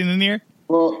Washington here?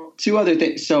 Well, two other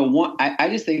things. So one, I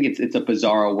just think it's a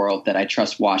bizarro world that I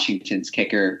trust Washington's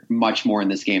kicker much more in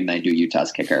this game than I do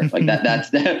Utah's kicker. Like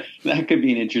that could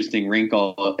be an interesting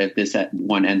wrinkle if this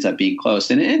one ends up being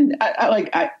close. And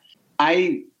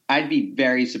I'd be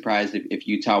very surprised if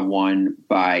Utah won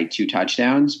by 2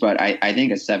 touchdowns, but I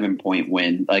think a 7-point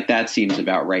win, like, that seems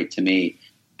about right to me.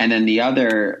 And then the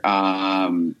other,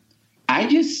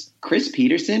 Chris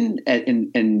Peterson,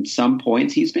 in some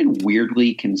points, he's been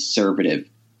weirdly conservative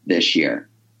this year.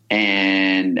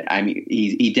 And I mean,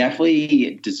 he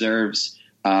definitely deserves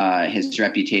his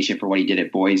reputation for what he did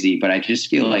at Boise, but I just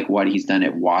feel like what he's done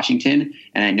at Washington,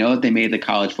 and I know that they made the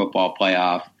college football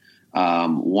playoff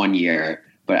one year,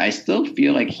 but I still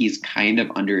feel like he's kind of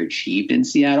underachieved in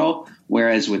Seattle.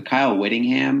 Whereas with Kyle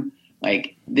Whittingham,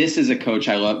 like, this is a coach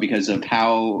I love because of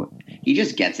how he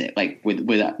just gets it. Like,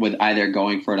 with either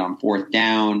going for it on 4th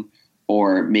down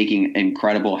or making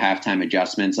incredible halftime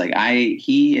adjustments. Like,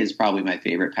 he is probably my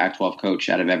favorite Pac-12 coach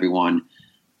out of everyone.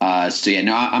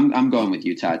 I'm going with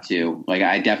Utah too. Like,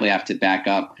 I definitely have to back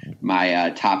up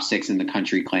my top 6 in the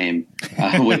country claim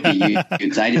with the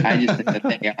Utes. I just think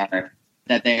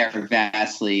that they are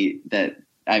vastly that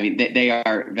I mean, they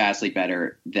are vastly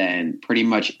better than pretty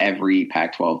much every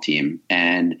Pac-12 team.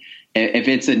 And if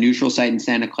it's a neutral site in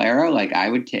Santa Clara, like I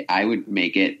would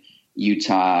make it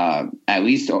Utah at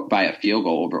least by a field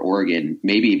goal over Oregon,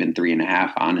 maybe even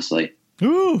 3.5, honestly.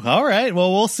 Ooh, all right.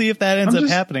 Well, we'll see if that ends up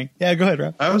happening. Yeah, go ahead,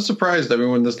 Rob. I was surprised. I mean,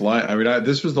 when this line,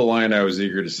 this was the line I was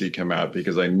eager to see come out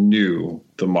because I knew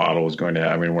the model was going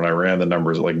to, when I ran the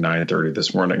numbers at like 9:30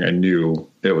 this morning, I knew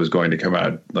it was going to come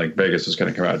out, like Vegas was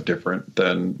going to come out different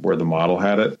than where the model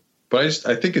had it. But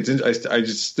I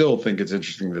just still think it's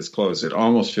interesting this close. It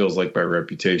almost feels like by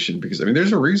reputation because,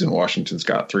 there's a reason Washington's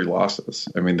got 3 losses.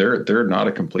 They're not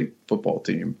a complete football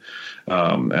team.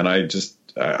 And I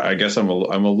guess I'm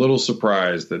a little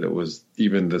surprised that it was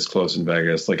even this close in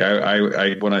Vegas. Like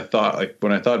when I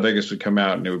thought Vegas would come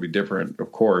out and it would be different,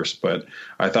 of course, but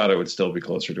I thought it would still be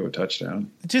closer to a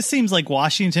touchdown. It just seems like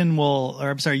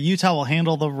Utah will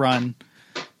handle the run.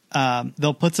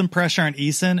 They'll put some pressure on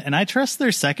Eason, and I trust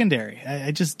their secondary.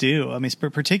 I just do.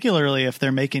 Particularly if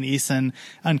they're making Eason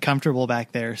uncomfortable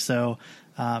back there. So.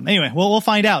 Anyway, we'll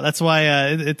find out. That's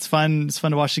why it's fun. It's fun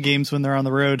to watch the games when they're on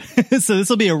the road. So this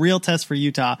will be a real test for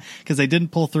Utah because they didn't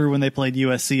pull through when they played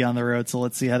USC on the road. So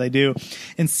let's see how they do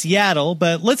in Seattle.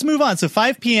 But let's move on. So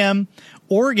 5 p.m.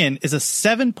 Oregon is a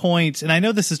 7-point, and I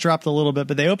know this has dropped a little bit,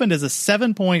 but they opened as a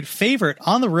 7-point favorite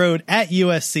on the road at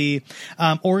USC.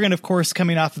 Oregon, of course,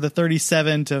 coming off of the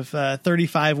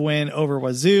 37-35 win over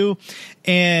Wazoo.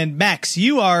 And Max,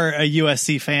 you are a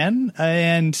USC fan,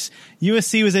 and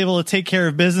USC was able to take care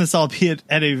of business, albeit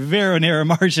at a very narrow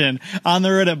margin, on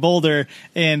the road at Boulder,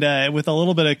 and with a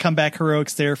little bit of comeback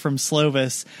heroics there from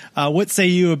Slovis. What say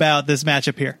you about this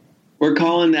matchup here? We're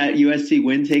calling that USC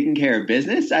win taking care of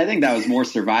business. I think that was more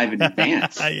survive in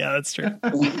advance. Yeah, that's true.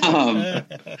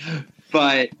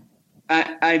 But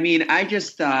I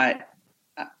just thought,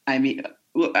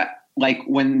 like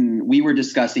when we were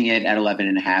discussing it at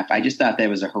 11.5, I just thought that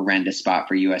was a horrendous spot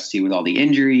for USC with all the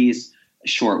injuries, a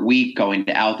short week, going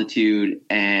to altitude.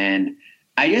 And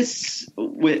I guess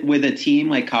with a team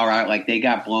like Colorado, like they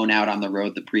got blown out on the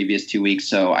road the previous 2 weeks.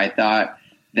 So I thought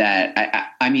that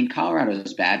Colorado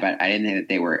is bad, but I didn't think that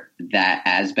they were that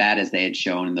as bad as they had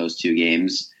shown in those 2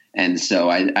 games. And so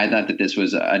I thought that this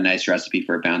was a nice recipe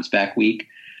for a bounce back week.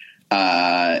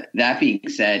 That being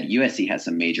said, USC has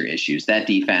some major issues. That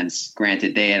defense,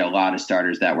 granted, they had a lot of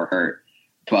starters that were hurt,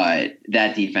 but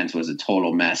that defense was a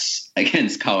total mess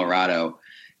against Colorado.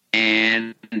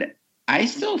 And I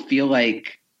still feel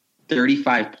like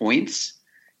 35 points,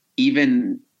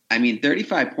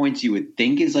 35 points you would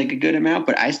think is like a good amount,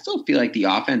 but I still feel like the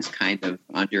offense kind of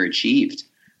underachieved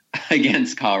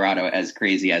against Colorado, as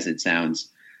crazy as it sounds.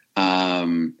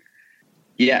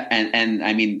 Yeah.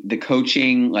 And the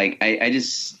coaching, like I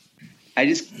just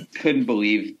couldn't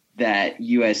believe that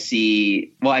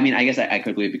USC, well, I guess I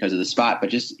could believe because of the spot, but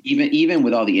just even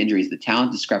with all the injuries, the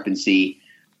talent discrepancy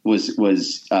was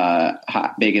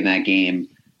big in that game.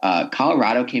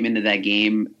 Colorado came into that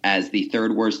game as the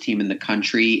 3rd worst team in the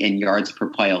country in yards per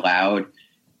play allowed.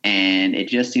 And it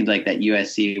just seems like that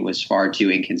USC was far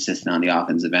too inconsistent on the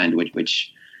offensive end,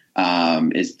 which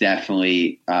is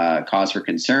definitely cause for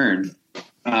concern.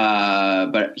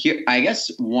 But here, I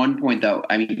guess one point though,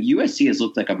 USC has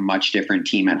looked like a much different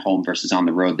team at home versus on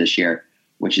the road this year,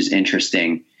 which is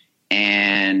interesting.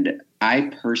 And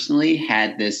I personally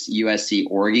had this USC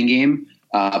Oregon game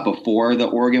before the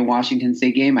Oregon-Washington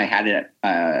State game. I had it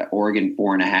at Oregon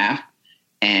 4.5,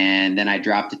 and then I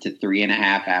dropped it to 3.5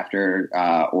 after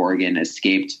Oregon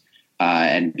escaped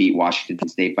and beat Washington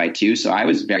State by 2. So I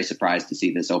was very surprised to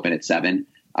see this open at 7,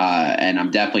 and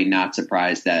I'm definitely not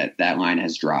surprised that that line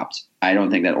has dropped. I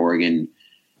don't think that Oregon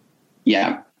 –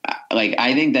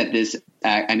 I think that this –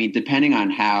 depending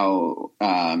on how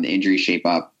the injuries shape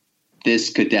up,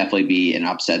 this could definitely be an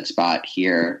upset spot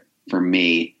here for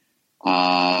me.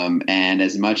 And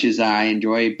as much as I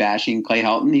enjoy bashing Clay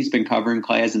Helton, he's been covering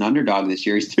Clay as an underdog this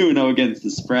year. He's 2-0 against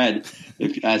the spread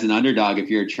as an underdog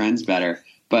if you're a trends better.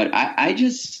 But I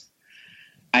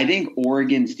think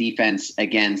Oregon's defense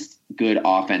against good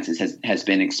offenses has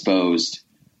been exposed.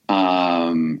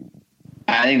 I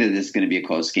think that this is going to be a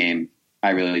close game.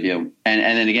 I really do. And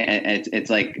then again,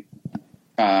 it's like,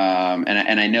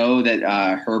 and I know that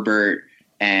Herbert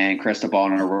and Cristobal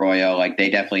and Arroyo, like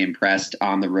they definitely impressed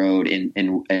on the road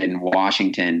in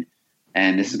Washington.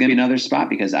 And this is going to be another spot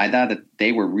because I thought that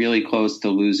they were really close to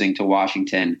losing to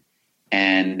Washington.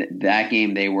 And that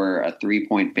game, they were a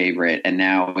 3-point favorite, and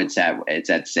now it's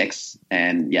at 6.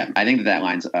 And yeah, I think that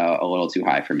line's a little too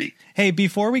high for me. Hey,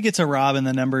 before we get to Rob and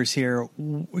the numbers here,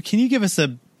 can you give us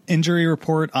a injury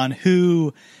report on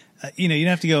who you don't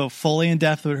have to go fully in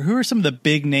depth, but who are some of the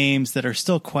big names that are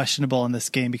still questionable in this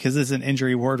game because it's an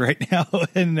injury ward right now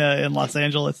in Los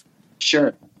Angeles?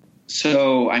 Sure.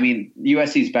 So, I mean,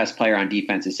 USC's best player on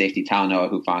defense is safety Talanoa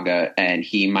Hufanga, and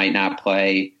he might not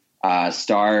play.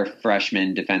 Star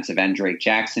freshman defensive end Drake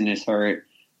Jackson is hurt.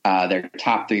 Their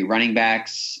top 3 running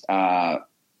backs,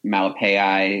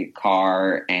 Malapei,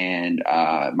 Carr, and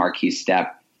Marquise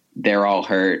Stepp, they're all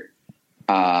hurt.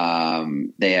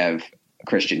 They have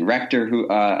Christian Rector, who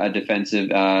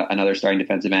another starting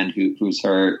defensive end who's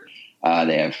hurt.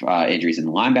 They have injuries in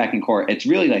the linebacking core. It's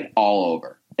really like all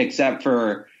over, except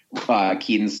for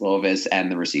Keaton Slovis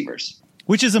and the receivers.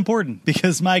 Which is important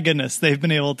because, my goodness, they've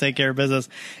been able to take care of business.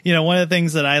 One of the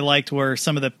things that I liked were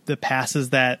some of the passes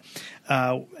that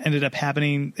ended up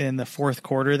happening in the fourth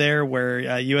quarter there, where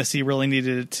USC really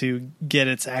needed to get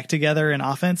its act together in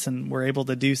offense, and were able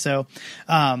to do so.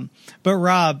 But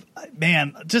Rob,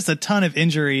 man, just a ton of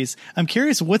injuries. I'm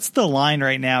curious, what's the line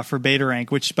right now for Beta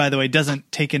Rank, which, by the way,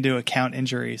 doesn't take into account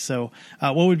injuries. So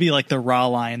what would be like the raw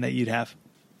line that you'd have?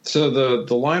 So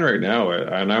the line right now,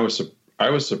 and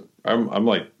I'm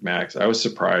like Max. I was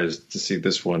surprised to see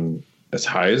this one as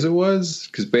high as it was,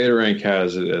 because Beta Rank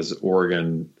has it as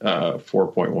Oregon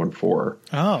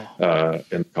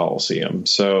 4.14 in the Coliseum.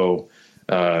 So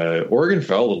Oregon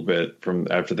fell a little bit from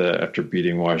after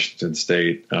beating Washington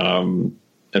State, and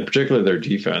particularly their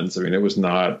defense. I mean, it was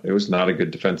not a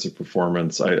good defensive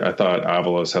performance. I thought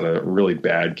Avalos had a really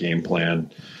bad game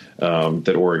plan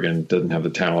that Oregon didn't have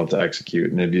the talent to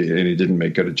execute, and he didn't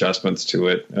make good adjustments to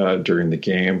it during the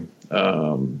game.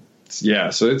 So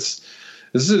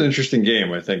this is an interesting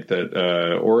game. I think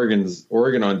that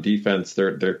Oregon on defense,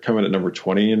 they're coming at number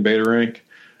 20 in Beta Rank.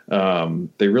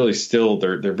 They really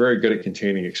they're very good at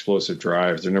containing explosive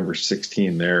drives. They're number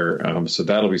 16 there. So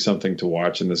that'll be something to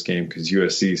watch in this game, because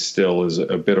USC still is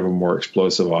a bit of a more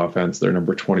explosive offense. They're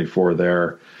number 24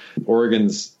 there.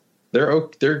 Oregon's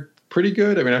they're pretty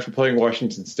good. I mean, after playing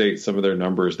Washington State, some of their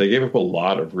numbers, they gave up a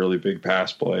lot of really big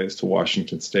pass plays to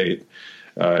Washington State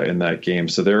in that game.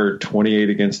 So they're 28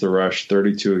 against the rush,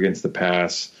 32 against the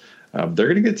pass. They're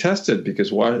going to get tested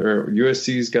because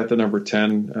USC's got the number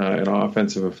 10 in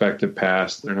offensive effective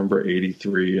pass. They're number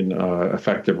 83 in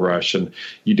effective rush, and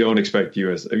you don't expect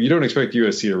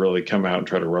USC to really come out and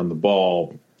try to run the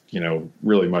ball,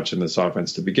 really much in this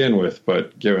offense to begin with.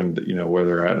 But given where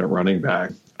they're at running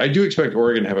back, I do expect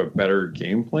Oregon to have a better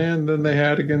game plan than they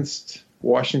had against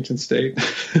Washington State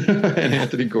and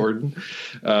Anthony Gordon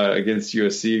against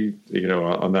USC,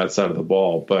 on that side of the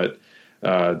ball. But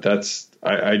I'm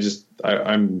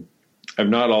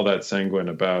not all that sanguine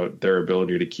about their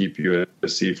ability to keep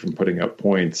USC from putting up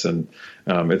points, and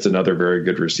it's another very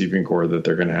good receiving core that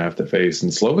they're going to have to face.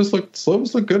 And Slovis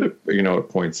looked good at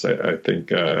points. I think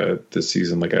this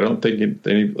season. Like, I don't think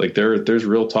there's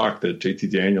real talk that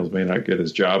JT Daniels may not get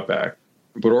his job back,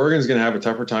 but Oregon's going to have a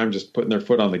tougher time just putting their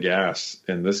foot on the gas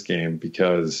in this game,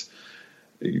 because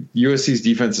USC's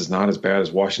defense is not as bad as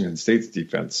Washington State's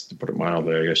defense, to put it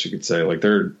mildly, I guess you could say. Like,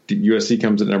 USC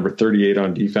comes at number 38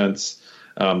 on defense.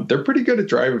 They're pretty good at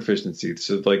drive efficiency.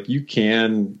 So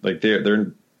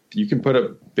you can put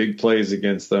up big plays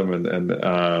against them, and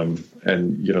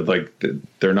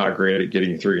they're not great at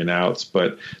getting 3 and outs,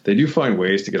 but they do find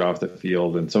ways to get off the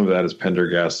field. And some of that is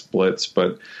Pendergast splits,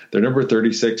 but they're number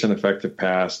 36 in effective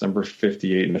pass, number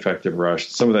 58 in effective rush.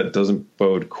 Some of that doesn't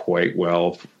bode quite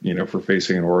well, for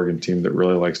facing an Oregon team that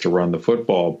really likes to run the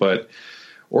football. But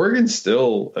Oregon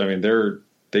still, I mean,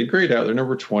 they grade out. They're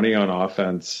number 20 on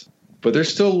offense, but they're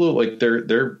still a little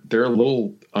they're a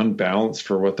little unbalanced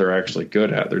for what they're actually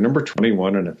good at. They're number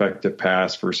 21 in effective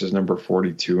pass versus number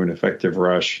 42 in effective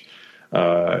rush.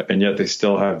 And yet they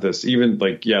still have this, they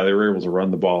were able to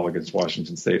run the ball against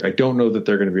Washington State. I don't know that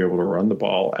they're going to be able to run the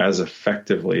ball as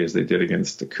effectively as they did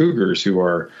against the Cougars, who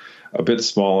are a bit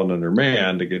small and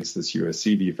undermanned against this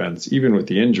USC defense, even with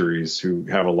the injuries, who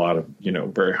have a lot of,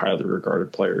 very highly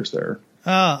regarded players there.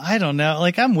 Oh, I don't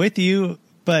know. I'm with you,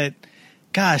 but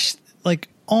gosh,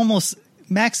 almost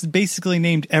Max basically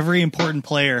named every important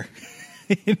player.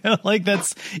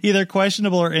 That's either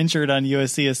questionable or injured on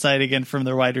USC, aside again from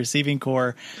their wide receiving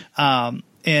core. And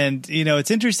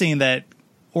it's interesting that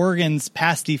Oregon's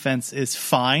pass defense is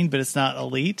fine, but it's not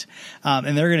elite.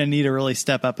 And they're going to need to really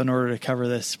step up in order to cover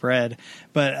this spread.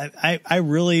 But I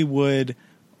really would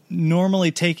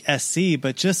normally take SC,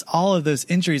 but just all of those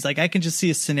injuries, I can just see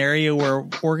a scenario where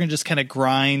Oregon just kind of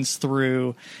grinds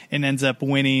through and ends up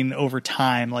winning over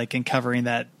time, and covering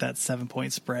that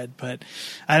 7-point spread. But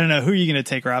I don't know, who are you going to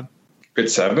take, Rob? At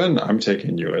 7, I'm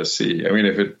taking USC. I mean,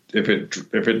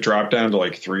 if it dropped down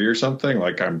to 3 or something,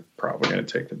 I'm probably going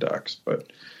to take the Ducks.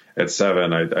 But at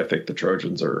 7, I think the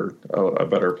Trojans are a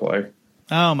better play.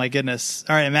 Oh my goodness!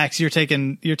 All right, Max, you're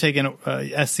taking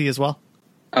SC as well.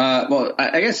 Well,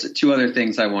 I guess 2 other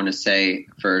things I want to say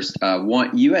first.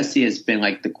 One, USC has been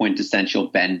like the quintessential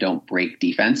bend don't break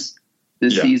defense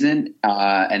this season,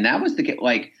 and that was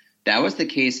the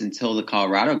case until the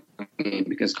Colorado game,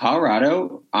 because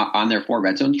Colorado on their 4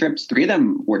 red zone trips, 3 of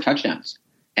them were touchdowns,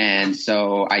 and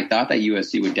so I thought that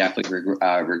USC would definitely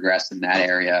regress in that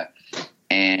area.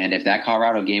 And if that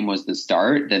Colorado game was the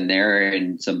start, then they're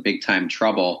in some big time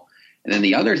trouble. And then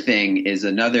the other thing is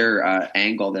another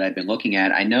angle that I've been looking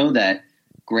at. I know that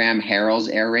Graham Harrell's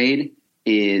air raid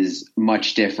is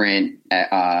much different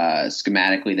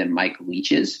schematically than Mike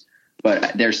Leach's,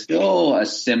 but there's still a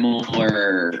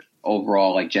similar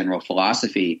overall like general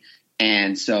philosophy.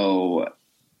 And so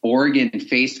Oregon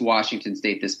faced Washington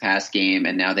State this past game,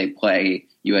 and now they play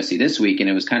USC this week. And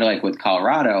it was kind of like with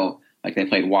Colorado. Like they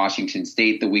played Washington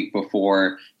State the week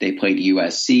before, they played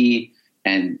USC,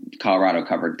 and Colorado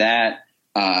covered that.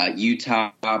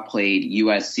 Utah played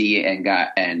USC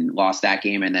and lost that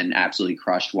game, and then absolutely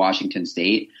crushed Washington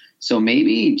State. So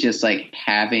maybe just like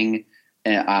having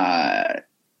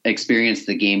experienced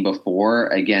the game before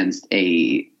against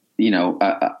a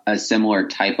similar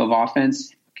type of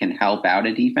offense can help out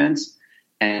a defense.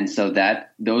 And so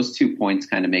that those 2 points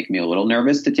kind of make me a little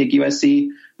nervous to take USC.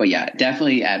 But yeah,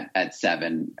 definitely at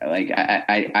 7. Like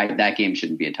I that game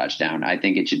shouldn't be a touchdown. I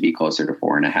think it should be closer to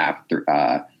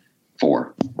 4.5,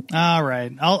 4. All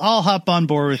right, I'll hop on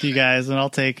board with you guys, and I'll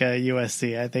take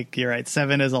USC. I think you're right.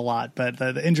 7 is a lot, but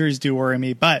the injuries do worry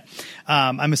me. But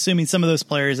I'm assuming some of those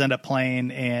players end up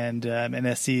playing,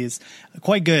 and SC is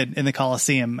quite good in the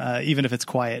Coliseum, even if it's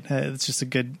quiet. It's just a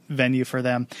good venue for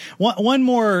them. One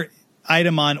more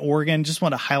item on Oregon, just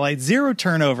want to highlight 0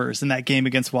 turnovers in that game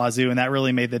against Wazoo, and that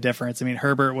really made the difference. I mean,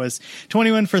 Herbert was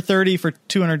 21 for 30 for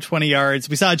 220 yards.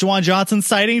 We saw Juwan Johnson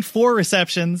sighting 4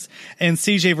 receptions, and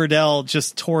CJ Verdell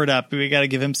just tore it up. We got to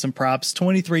give him some props.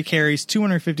 23 carries,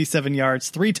 257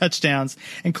 yards, 3 touchdowns,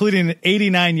 including an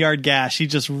 89-yard gash. He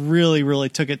just really, really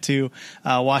took it to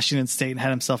Washington State and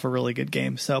had himself a really good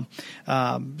game. So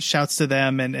shouts to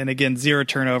them. And again, 0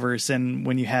 turnovers. And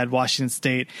when you had Washington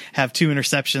State have 2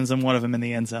 interceptions and one of them in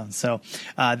the end zone. So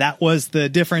that was the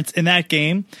difference in that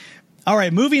game. All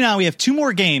right, moving on. We have 2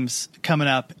 more games coming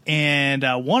up, and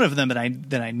one of them that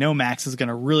I know Max is going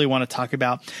to really want to talk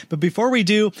about. But before we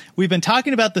do, we've been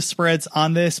talking about the spreads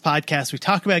on this podcast. We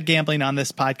talk about gambling on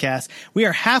this podcast. We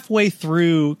are halfway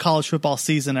through college football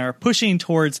season and are pushing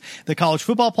towards the college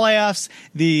football playoffs,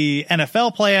 the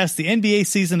NFL playoffs, the NBA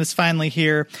season is finally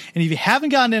here. And if you haven't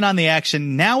gotten in on the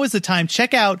action, now is the time.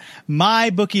 Check out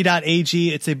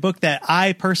mybookie.ag. It's a book that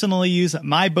I personally use,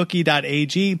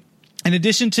 mybookie.ag. In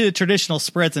addition to traditional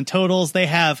spreads and totals, they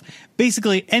have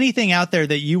basically anything out there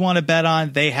that you want to bet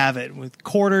on. They have it with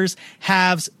quarters,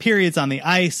 halves, periods on the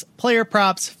ice, player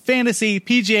props, fantasy,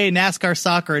 PGA, NASCAR,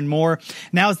 soccer, and more.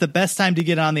 Now is the best time to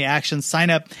get on the action. Sign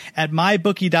up at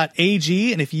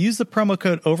mybookie.ag, and if you use the promo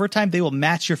code OVERTIME, they will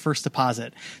match your first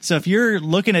deposit. So if you're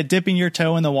looking at dipping your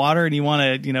toe in the water and you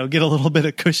want to, get a little bit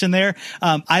of cushion there,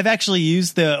 I've actually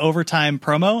used the OVERTIME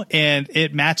promo, and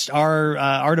it matched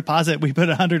our deposit. We put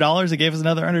 $100. It gave us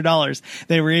another $100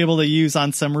 they were able to use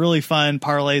on some really fun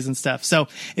parlays and stuff. So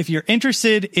if you're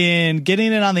interested in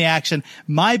getting in on the action,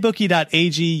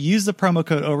 mybookie.ag, use the promo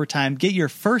code OVERTIME, get your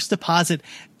first deposit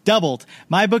doubled.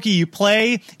 MyBookie, you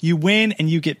play, you win, and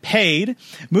you get paid.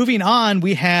 Moving on,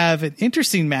 we have an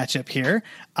interesting matchup here.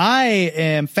 I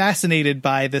am fascinated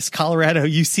by this Colorado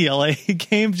UCLA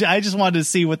game. I just wanted to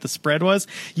see what the spread was.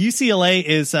 UCLA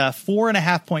is a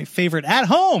 4.5 point favorite at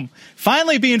home,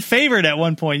 finally being favored at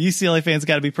one point. UCLA fans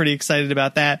got to be pretty excited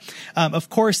about that. Of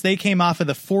course, they came off of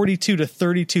the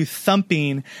 42-32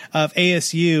 thumping of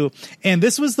ASU. And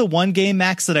this was the one game,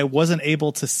 Max, that I wasn't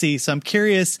able to see. So I'm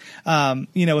curious,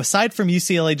 aside from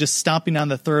UCLA just stomping on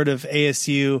the throat of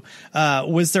ASU,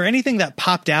 was there anything that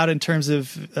popped out in terms of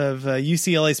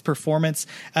UCLA's performance?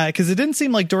 Because it didn't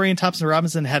seem like Dorian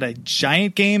Thompson-Robinson had a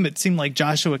giant game. It seemed like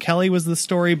Joshua Kelly was the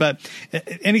story, but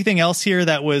anything else here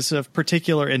that was of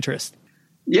particular interest?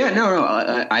 Yeah, no,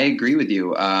 I agree with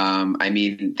you.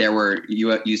 There were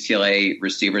UCLA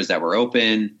receivers that were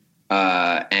open,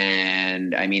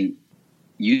 and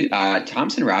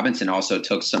Thompson Robinson also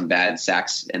took some bad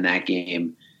sacks in that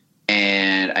game.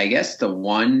 And I guess the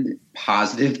one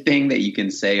positive thing that you can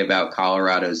say about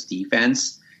Colorado's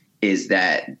defense is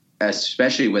that,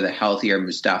 especially with a healthier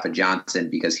Mustafa Johnson,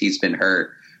 because he's been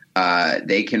hurt,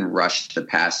 they can rush the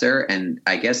passer. And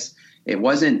I guess that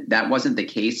wasn't the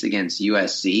case against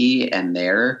USC and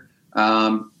their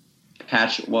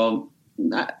patch. Well,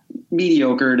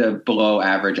 mediocre to below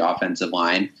average offensive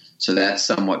line. So that's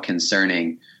somewhat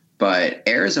concerning. But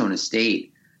Arizona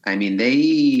State, I mean,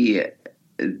 they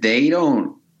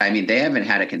haven't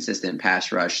had a consistent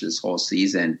pass rush this whole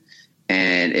season.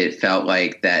 And it felt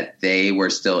like that they were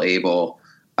still able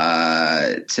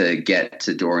to get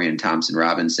to Dorian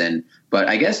Thompson-Robinson. But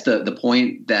I guess the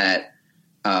point that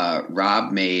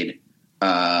Rob made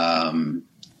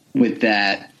with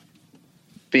that,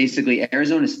 basically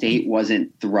Arizona State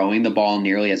wasn't throwing the ball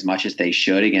nearly as much as they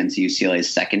should against UCLA's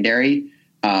secondary.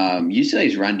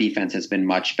 UCLA's run defense has been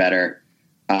much better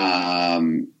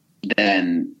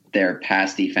than their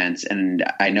pass defense, and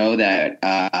I know that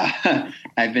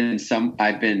I've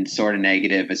been sort of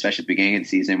negative, especially at the beginning of the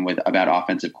season, about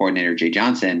offensive coordinator Jay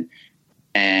Johnson.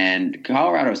 And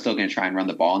Colorado is still going to try and run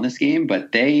the ball in this game,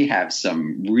 but they have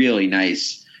some really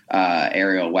nice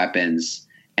aerial weapons.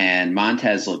 And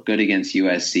Montez looked good against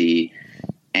USC.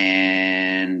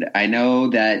 And I know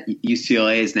that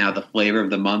UCLA is now the flavor of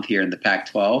the month here in the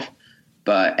Pac-12,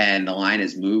 and the line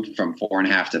has moved from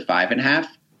 4.5 to 5.5.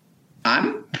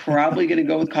 I'm probably going to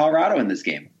go with Colorado in this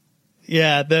game.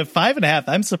 Yeah, the 5.5.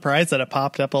 I'm surprised that it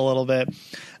popped up a little bit.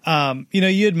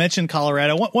 You had mentioned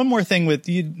Colorado. One more thing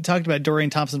you talked about Dorian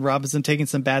Thompson-Robinson taking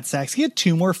some bad sacks. He had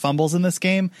 2 more fumbles in this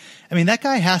game. I mean, that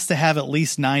guy has to have at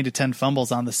least 9 to 10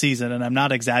 fumbles on the season, and I'm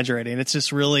not exaggerating. It's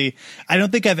just really, I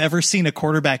don't think I've ever seen a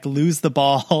quarterback lose the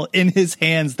ball in his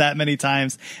hands that many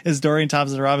times as Dorian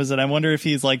Thompson-Robinson. I wonder if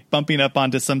he's like bumping up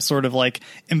onto some sort of like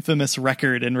infamous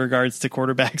record in regards to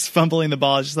quarterbacks fumbling the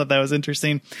ball. I just thought that was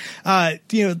interesting.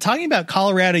 Talking about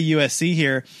Colorado USC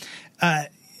here,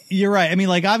 you're right. I mean,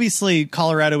 like, obviously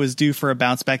Colorado was due for a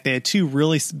bounce back. They had 2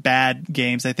 really bad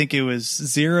games. I think it was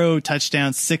 0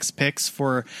 touchdowns, 6 picks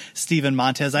for Steven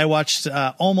Montez. I watched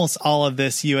almost all of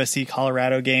this USC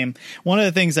Colorado game. One of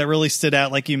the things that really stood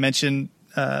out, like you mentioned,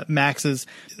 Max, is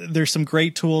there's some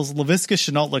great tools. Laviska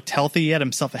Shenault looked healthy. He had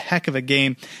himself a heck of a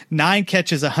game. 9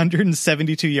 catches,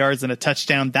 172 yards and a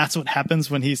touchdown. That's what happens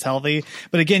when he's healthy.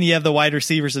 But again, you have the wide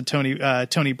receivers of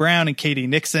Tony Brown and Katie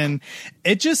Nixon.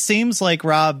 It just seems like,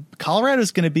 Rob,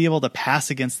 Colorado's going to be able to pass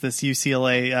against this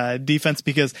UCLA defense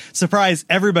because, surprise,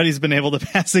 everybody's been able to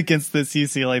pass against this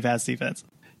UCLA pass defense.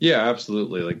 Yeah,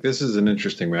 absolutely. Like, this is an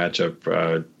interesting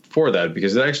matchup for that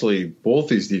because both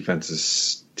these defenses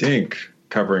stink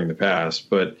covering the pass,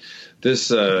 but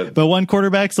one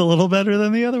quarterback's a little better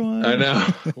than the other one. I know.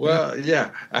 Well, yeah,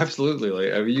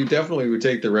 absolutely. You definitely would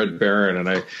take the Red Baron,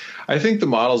 and I think the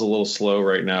model's a little slow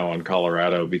right now on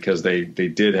Colorado because they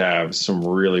did have some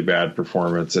really bad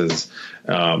performances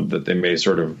that they may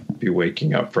sort of be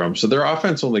waking up from. So their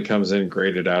offense only comes in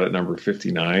graded out at number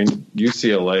 59.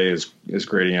 UCLA is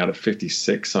grading out at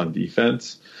 56 on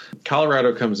defense.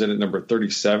 Colorado comes in at number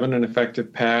 37 in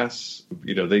effective pass.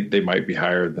 They might be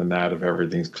higher than that if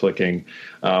everything's clicking.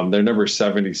 They're number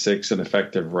 76 in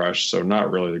effective rush, so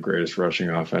not really the greatest rushing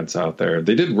offense out there.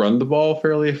 They did run the ball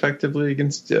fairly effectively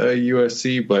against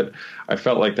USC, but I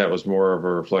felt like that was more of a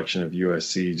reflection of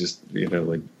USC just,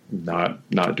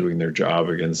 not doing their job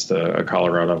against a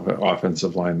Colorado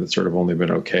offensive line that's sort of only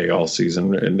been okay all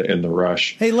season in the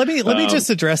rush. Hey, let me just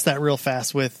address that real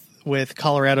fast with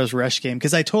Colorado's rush game,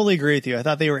 because I totally agree with you. I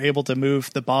thought they were able to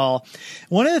move the ball.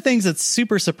 One of the things that's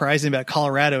super surprising about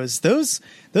Colorado is those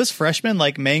freshmen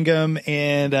like Mangum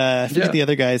and I forget the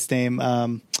other guy's name.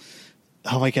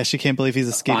 Oh my gosh, I can't believe he's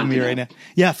escaping me right now.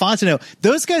 Yeah, Fontenot.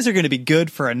 Those guys are going to be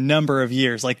good for a number of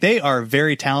years. Like, they are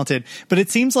very talented, but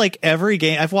it seems like every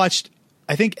game I've watched,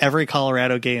 I think every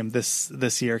Colorado game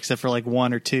this year, except for like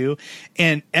 1 or 2.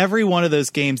 And every one of those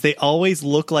games, they always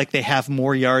look like they have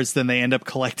more yards than they end up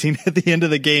collecting at the end of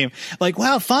the game. Like,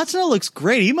 wow, Fontenot looks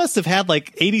great. He must have had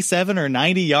like 87 or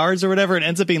 90 yards or whatever. It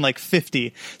ends up being like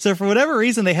 50. So for whatever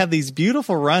reason, they have these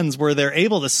beautiful runs where they're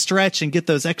able to stretch and get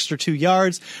those extra 2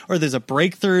 yards, or there's a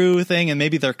breakthrough thing and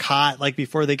maybe they're caught like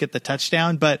before they get the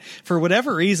touchdown. But for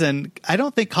whatever reason, I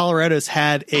don't think Colorado's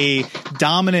had a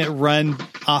dominant run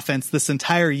offense this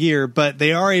entire year, but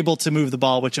they are able to move the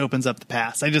ball, which opens up the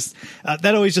pass. I just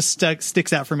that always just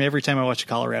sticks out for me every time I watch a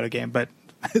Colorado game. But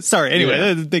sorry, anyway,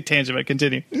 that's a big tangent, but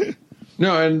continue.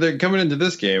 No, and they're coming into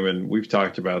this game, and we've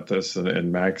talked about this,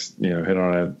 and Max, hit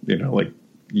on it. Like,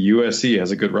 USC has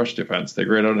a good rush defense. They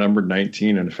grade out number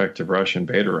 19 in effective rush and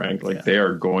beta rank. Like, they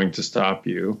are going to stop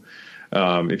you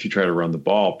if you try to run the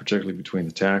ball, particularly between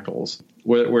the tackles.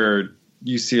 Where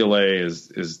UCLA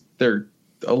is they're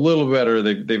a little better.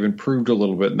 They've improved a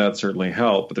little bit, and that certainly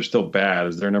helped, but they're still bad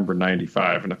as they're number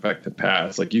 95 in effective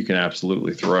pass. Like, you can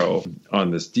absolutely throw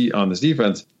on this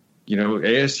defense.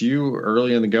 ASU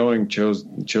early in the going chose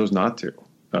not to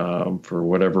for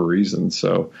whatever reason.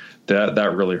 So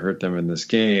that really hurt them in this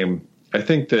game. I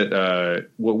think that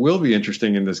what will be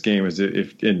interesting in this game is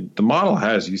if the model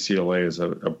has UCLA as a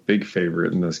big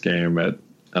favorite in this game, and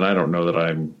I don't know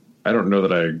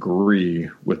that I agree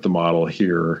with the model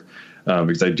here,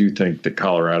 because I do think that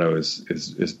Colorado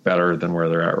is better than where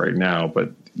they're at right now.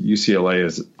 But UCLA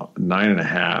is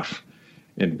 9.5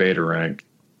 in beta rank.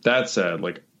 That said,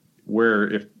 like, where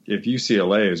if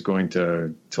UCLA is going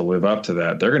to live up to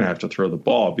that, they're going to have to throw the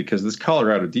ball, because this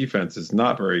Colorado defense is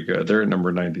not very good. They're at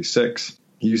number 96.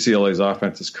 UCLA's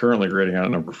offense is currently grading out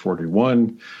at number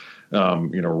 41,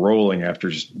 rolling after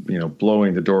just,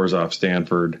 blowing the doors off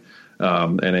Stanford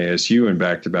and ASU in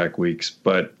back-to-back weeks.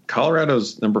 But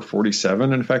Colorado's number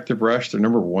 47 in effective rush. They're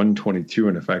number 122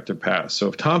 in effective pass. So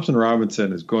if Thompson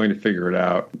Robinson is going to figure it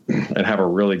out and have a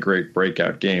really great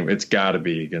breakout game, it's got to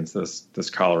be against this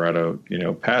Colorado,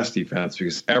 pass defense,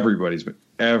 because everybody's been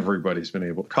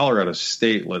able. Colorado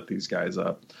State lit these guys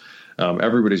up.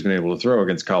 Everybody's been able to throw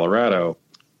against Colorado.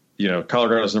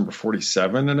 Colorado's number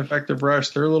 47 in effective rush.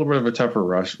 They're a little bit of a tougher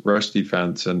rush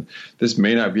defense, and this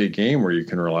may not be a game where you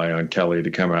can rely on Kelly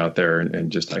to come out there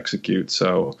and just execute.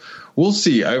 So we'll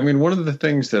see. I mean, one of the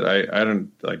things that I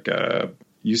don't like,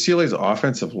 UCLA's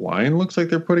offensive line looks like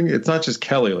they're putting, it's not just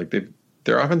Kelly, like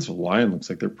their offensive line looks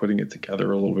like they're putting it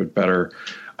together a little bit better.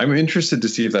 I'm interested to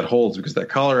see if that holds, because that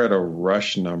Colorado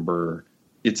rush number,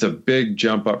 it's a big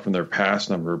jump up from their pass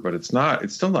number, but it's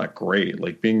still not great.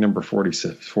 Like, being number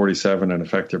 47 in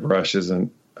effective rush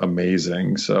isn't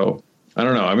amazing. So I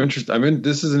don't know. I'm interested.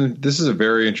 This is a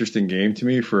very interesting game to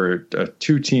me for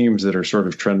two teams that are sort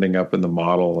of trending up in the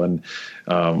model. And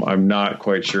I'm not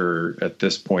quite sure at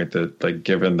this point that, like,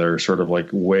 given their sort of like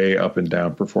way up and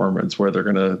down performance, where they're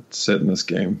going to sit in this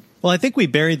game. Well, I think we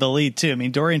buried the lead too. I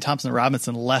mean, Dorian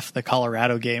Thompson-Robinson left the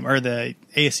Colorado game, or the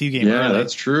ASU game. Yeah, early.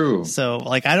 That's true. So,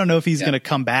 like, I don't know if he's going to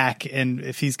come back and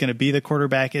if he's going to be the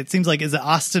quarterback. It seems like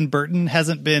Austin Burton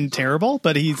hasn't been terrible,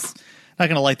 but he's not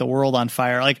going to light the world on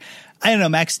fire. Like, I don't know,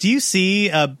 Max, do you see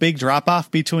a big drop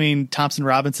off between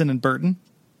Thompson-Robinson and Burton?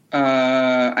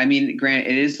 I mean,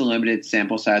 granted, it is a limited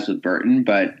sample size with Burton,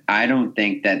 but I don't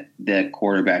think that the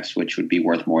quarterback switch would be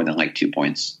worth more than like 2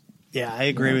 points. Yeah, I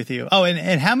agree with you. Oh,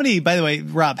 and how many, by the way,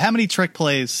 Rob, how many trick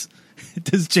plays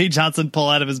does Jay Johnson pull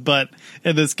out of his butt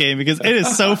in this game? Because it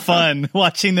is so fun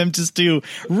watching them just do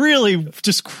really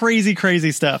just crazy,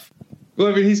 crazy stuff. Well,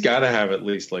 I mean, he's got to have at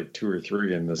least like 2 or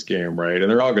 3 in this game, right? And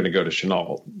they're all going to go to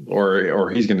Shenault, or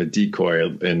he's going to decoy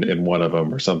in one of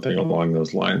them or something along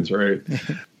those lines, right?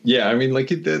 Yeah, I mean, like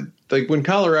when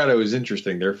Colorado is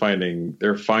interesting, they're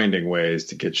finding ways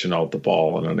to get Shenault the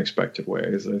ball in unexpected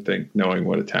ways. I think, knowing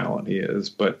what a talent he is,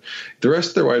 but the rest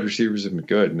of their wide receivers have been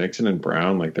good. Nixon and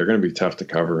Brown, like, they're going to be tough to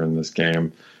cover in this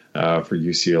game for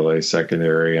UCLA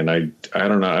secondary. And I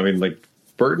don't know. I mean, like,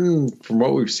 Burton, from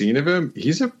what we've seen of him,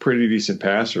 he's a pretty decent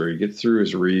passer. He gets through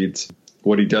his reads.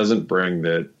 What he doesn't bring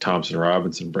that Thompson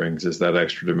Robinson brings is that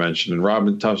extra dimension.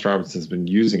 And Thompson Robinson's been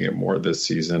using it more this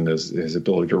season, is his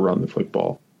ability to run the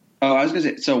football. Oh, I was going to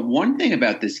say, so one thing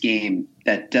about this game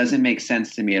that doesn't make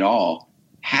sense to me at all,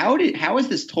 how is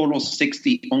this total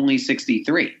only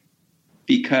 63?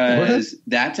 Because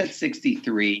that's at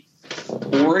 63.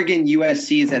 Oregon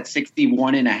USC is at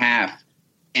 61.5.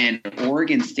 And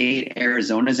Oregon State,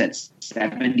 Arizona's at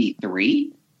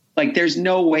 73. Like, there's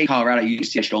no way Colorado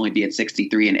UCLA should only be at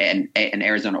 63 and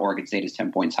Arizona, Oregon State is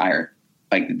 10 points higher.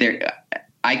 Like,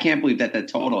 I can't believe that the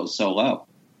total is so low.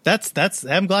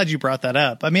 I'm glad you brought that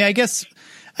up. I mean, I guess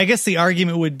the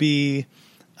argument would be,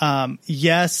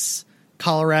 yes,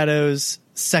 Colorado's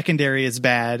secondary is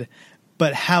bad,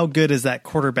 but how good is that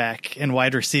quarterback and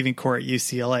wide receiving core at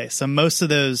UCLA? So most of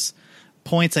those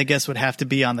points, I guess, would have to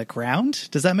be on the ground.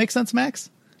 Does that make sense,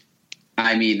 Max?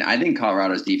 I mean, I think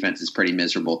Colorado's defense is pretty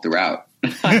miserable throughout.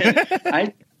 Hold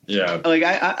on.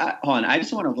 I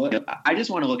just want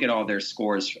to look at all their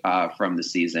scores from the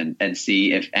season and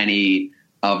see if any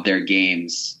of their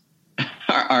games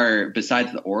are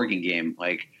besides the Oregon game.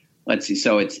 Like, let's see.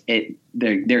 So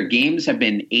their games have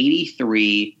been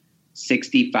 83,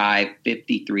 65,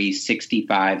 53,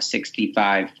 65,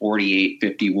 65, 48,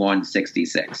 51,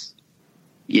 66.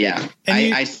 Yeah,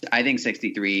 I think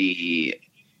 63.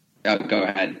 Oh, go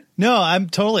ahead. No,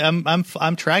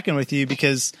 I'm tracking with you,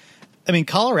 because I mean,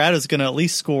 Colorado's going to at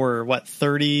least score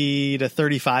 30 to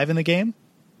 35 in the game,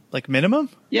 like minimum.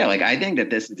 Yeah, like I think that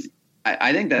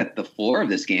the floor of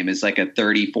this game is like a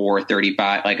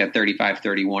 34-35, like a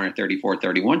 35-31 or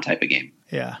 34-31 type of game.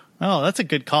 Yeah. Oh, that's a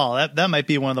good call. That might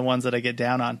be one of the ones that I get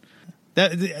down on.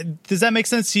 Does that make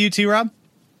sense to you too, Rob?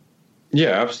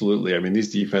 Yeah, absolutely. I mean,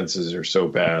 these defenses are so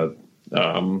bad,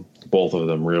 both of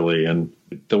them really, and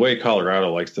the way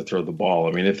Colorado likes to throw the ball,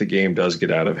 I mean, if the game does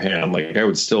get out of hand, like I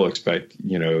would still expect,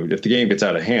 if the game gets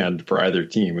out of hand for either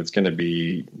team, it's going to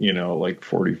be, like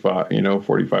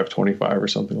 45-25 or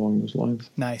something along those lines.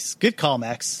 Nice. Good call,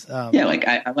 Max.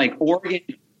 I like Oregon.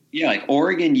 Yeah, like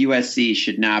Oregon USC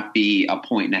should not be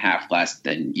 1.5 less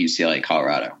than UCLA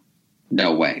Colorado.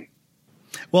 No way.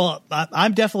 Well,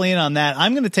 I'm definitely in on that.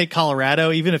 I'm going to take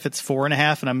Colorado, even if it's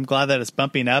 4.5, and I'm glad that it's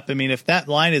bumping up. I mean, if that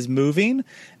line is moving,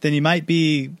 then you might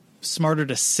be smarter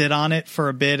to sit on it for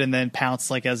a bit and then pounce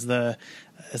like as the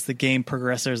game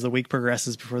progresses, as the week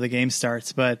progresses before the game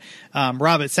starts. But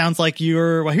Rob, it sounds like who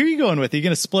are you going with? Are you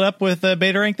going to split up with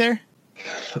Beta Rank there?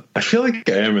 I feel like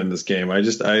I am in this game. I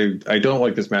don't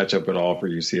like this matchup at all for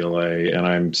UCLA, and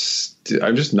I'm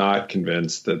just not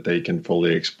convinced that they can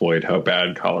fully exploit how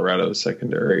bad Colorado's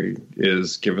secondary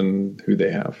is given who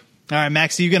they have. All right,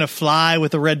 Max, are you going to fly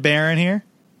with the Red Baron here?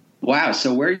 Wow,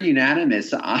 so we're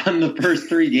unanimous on the first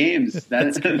 3 games.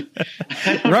 That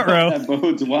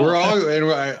bodes well. We're all,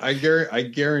 and I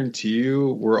guarantee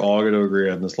you, we're all going to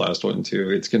agree on this last one too.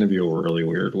 It's going to be a really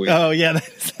weird week. Oh yeah,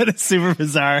 that is super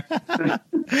bizarre.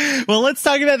 Well, let's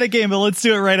talk about the game, but let's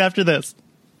do it right after this.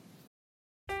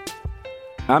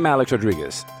 I'm Alex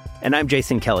Rodriguez. And I'm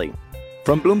Jason Kelly.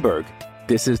 From Bloomberg,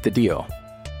 this is The Deal.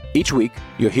 Each week,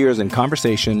 you'll hear us in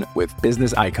conversation with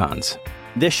business icons.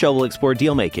 This show will explore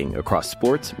deal-making across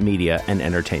sports, media, and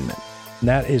entertainment.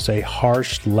 That is a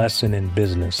harsh lesson in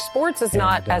business. Sports is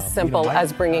not as simple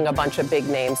as bringing a bunch of big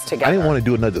names together. I didn't want to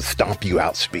do another stomp you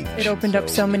out speech. It opened up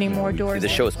so many more doors. The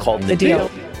show is called The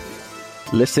Deal.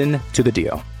 Listen to The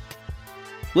Deal.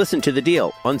 Listen to The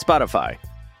Deal on Spotify.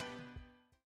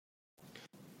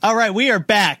 All right, we are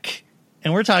back,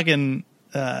 and we're talking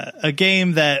a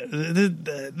game that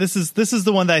this is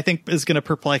the one that I think is going to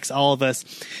perplex all of us.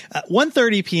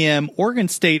 1:30 p.m. Oregon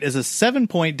State is a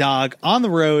 7-point dog on the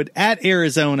road at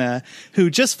Arizona, who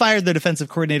just fired their defensive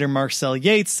coordinator Marcel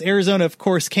Yates. Arizona, of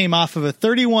course, came off of a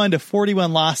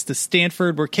 31-41 loss to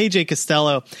Stanford, where KJ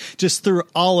Costello just threw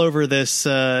all over this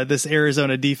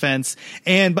Arizona defense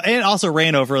and also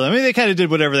ran over them. I mean, they kind of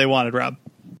did whatever they wanted. Rob.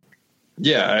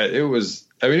 Yeah, it was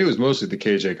mostly the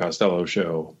KJ Costello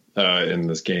show. In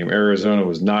this game, Arizona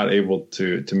was not able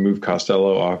to move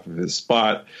Costello off of his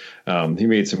spot. He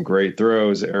made some great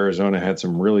throws. Arizona had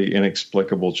some really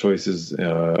inexplicable choices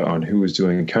on who was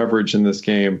doing coverage in this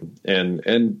game,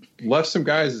 and left some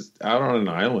guys out on an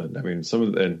island. I mean,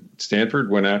 and Stanford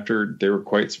went after. They were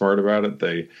quite smart about it.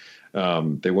 They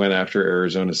went after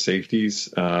Arizona's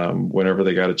safeties whenever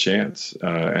they got a chance,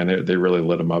 and they really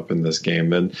lit them up in this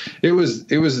game. And it was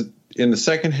in the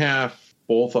second half.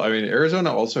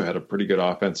 Arizona also had a pretty good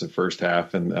offensive first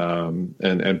half, and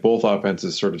both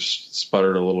offenses sort of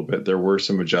sputtered a little bit. There were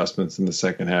some adjustments in the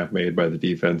second half made by the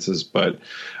defenses, but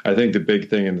I think the big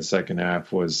thing in the second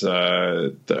half was,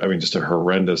 just a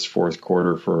horrendous fourth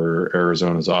quarter for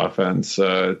Arizona's offense.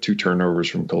 2 turnovers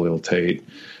from Khalil Tate,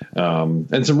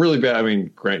 and some really bad. I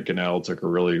mean, Grant Gunnell took a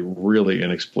really, really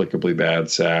inexplicably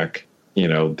bad sack.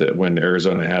 That when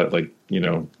Arizona had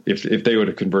if they would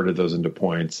have converted those into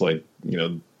points, they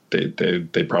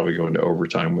probably go into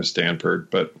overtime with Stanford.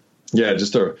 But yeah,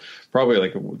 just probably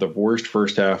the worst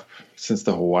first half since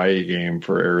the Hawaii game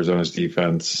for Arizona's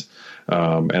defense,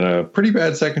 and a pretty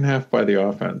bad second half by the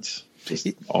offense. Just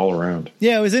all around.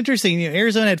 Yeah, it was interesting.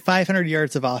 Arizona had 500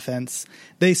 yards of offense.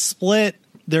 They split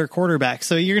their quarterback,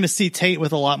 so you're going to see Tate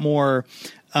with a lot more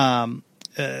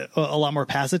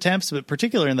pass attempts, but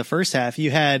particularly in the first half, you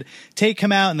had Tate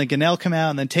come out and then Gunnell come out,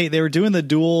 and then Tate. They were doing the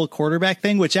dual quarterback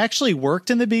thing, which actually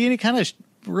worked in the beginning. It kind of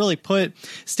really put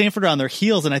Stanford on their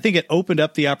heels, and I think it opened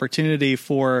up the opportunity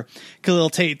for Khalil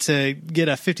Tate to get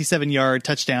a 57-yard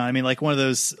touchdown. I mean, like one of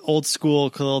those old school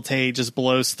Khalil Tate just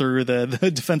blows through the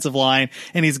defensive line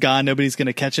and he's gone. Nobody's going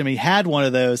to catch him. He had one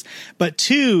of those, but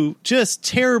 2 just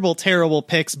terrible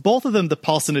picks, both of them to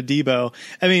Paulson Adebo.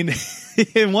 I mean,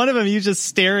 in one of them, you just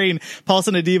staring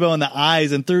Paulson Adebo in the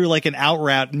eyes and threw like an out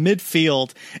route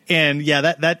midfield. And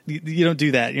yeah, that you don't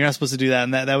do that. You're not supposed to do that.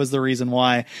 And that was the reason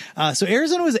why. So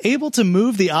Arizona was able to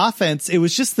move the offense. It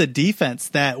was just the defense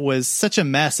that was such a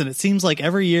mess. And it seems like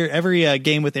every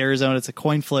game with Arizona, it's a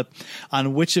coin flip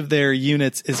on which of their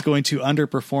units is going to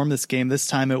underperform this game. This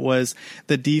time it was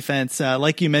the defense.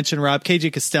 Like you mentioned, Rob,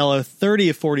 KJ Costello, 30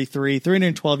 of 43,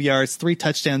 312 yards, 3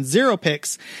 touchdowns, 0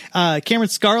 picks. Cameron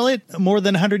Scarlett, more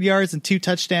than 100 yards and 2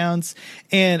 touchdowns.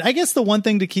 And I guess the one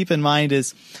thing to keep in mind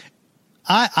is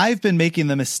I've been making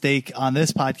the mistake on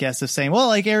this podcast of saying, well,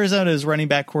 like Arizona's running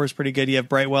back core is pretty good. You have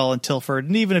Brightwell and Tilford.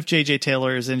 And even if JJ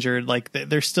Taylor is injured, like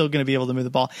they're still going to be able to move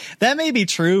the ball. That may be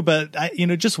true, but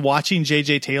just watching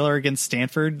JJ Taylor against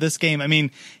Stanford this game, I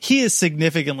mean, he is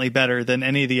significantly better than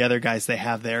any of the other guys they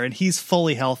have there. And he's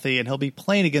fully healthy and he'll be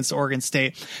playing against Oregon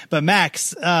State. But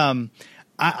Max, I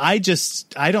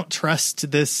don't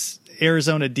trust this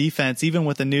Arizona defense, even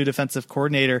with a new defensive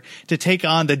coordinator, to take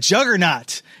on the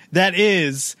juggernaut that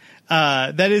is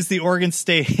the Oregon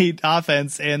State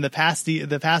offense and the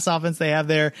pass offense they have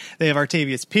there. They have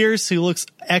Artavius Pierce, who looks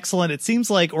excellent. It seems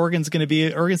like Oregon State's going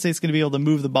to be able to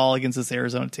move the ball against this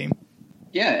Arizona team.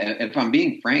 Yeah, if I'm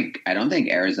being frank, I don't think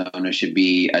Arizona should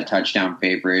be a touchdown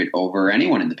favorite over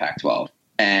anyone in the Pac-12.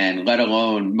 And let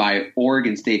alone my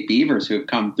Oregon State Beavers, who have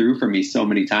come through for me so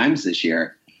many times this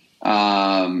year.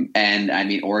 And I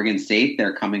mean, Oregon State,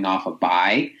 they're coming off a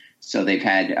bye, so they've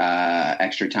had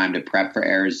extra time to prep for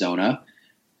Arizona.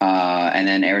 And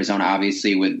then Arizona,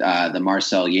 obviously, with the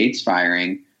Marcel Yates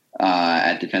firing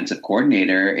at defensive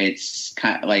coordinator, it's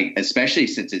kind of like, especially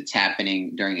since it's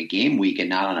happening during a game week and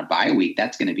not on a bye week,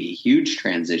 that's going to be a huge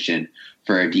transition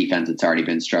for a defense that's already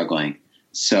been struggling.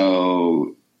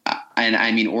 So, and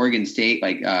I mean, Oregon State,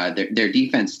 like their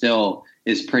defense still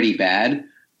is pretty bad.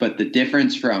 But the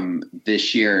difference from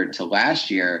this year to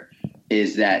last year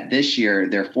is that this year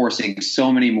they're forcing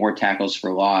so many more tackles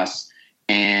for loss,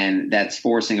 and that's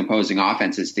forcing opposing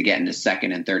offenses to get into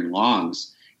second and third and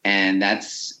longs. And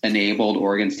that's enabled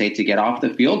Oregon State to get off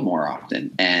the field more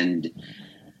often. And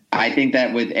I think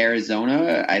that with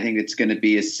Arizona, I think it's going to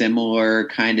be a similar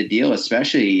kind of deal,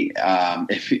 especially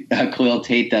if Khalil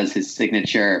Tate does his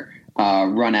signature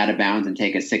run out of bounds and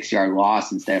take a 6-yard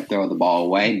loss instead of throw the ball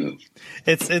away move.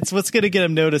 It's what's going to get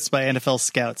him noticed by NFL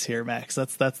scouts here, Max.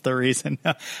 That's the reason.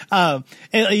 And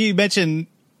you mentioned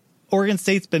Oregon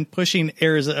State's been pushing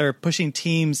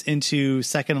teams into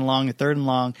second and long and third and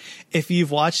long. If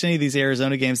you've watched any of these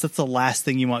Arizona games, that's the last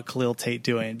thing you want Khalil Tate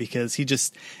doing, because he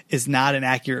just is not an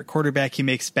accurate quarterback. He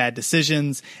makes bad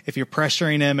decisions. If you're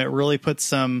pressuring him, it really puts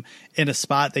him in a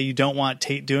spot that you don't want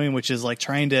Tate doing, which is like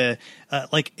trying to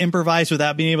improvise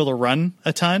without being able to run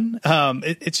a ton.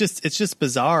 It's just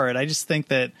bizarre. And I just think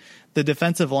that the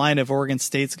defensive line of Oregon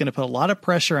State's going to put a lot of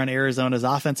pressure on Arizona's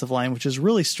offensive line, which has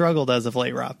really struggled as of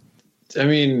late, Rob. I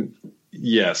mean,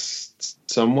 yes,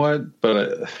 somewhat,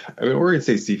 but Oregon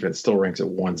State's defense still ranks at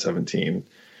 117.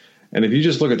 And if you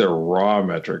just look at their raw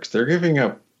metrics, they're giving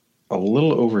up a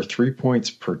little over 3 points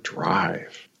per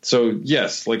drive. So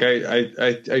yes, like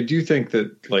I do think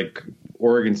that like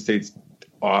Oregon State's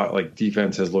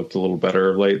defense has looked a little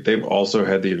better. Like they've also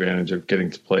had the advantage of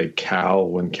getting to play Cal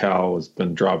when Cal has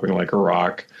been dropping like a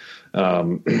rock,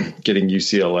 getting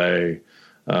UCLA.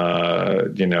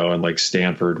 And like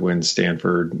Stanford when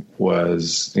Stanford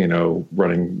was,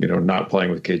 running, not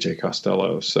playing with KJ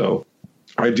Costello. So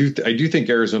I do think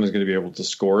Arizona is going to be able to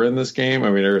score in this game. I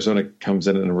mean, Arizona comes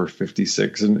in at number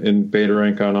 56 in beta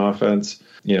rank on offense.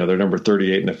 They're number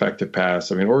 38 in effective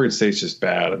pass. I mean, Oregon State's just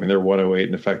bad. I mean, they're 108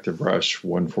 in effective rush,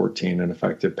 114 in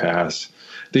effective pass.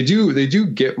 They do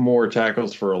get more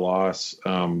tackles for a loss,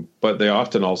 but they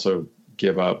often also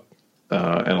give up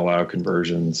and allow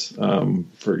conversions and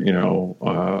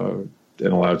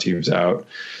allow teams out.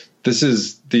 This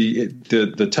is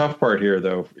the tough part here,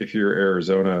 though, if you're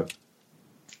Arizona,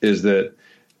 is that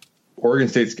Oregon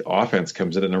State's offense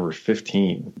comes in at number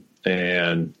 15,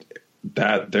 and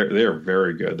that they're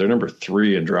very good. They're number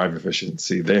 3 in drive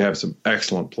efficiency. They have some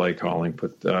excellent play calling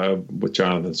with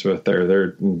Jonathan Smith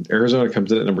there. Arizona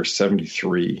comes in at number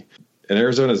 73, and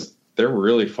they're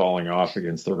really falling off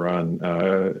against the run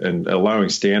and allowing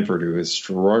Stanford, who has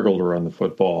struggled to run the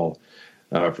football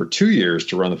for 2 years,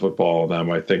 to run the football.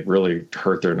 Them, I think, really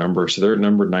hurt their numbers. So they're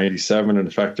number 97 in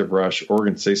effective rush.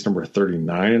 Oregon State's number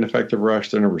 39 in effective rush.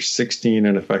 They're number 16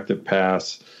 in effective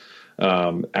pass.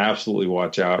 Absolutely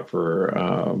watch out for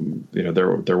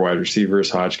their wide receivers,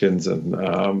 Hodgkins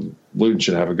and Luton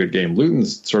should have a good game.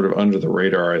 Luton's sort of under the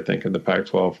radar, I think, in the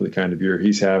Pac-12 for the kind of year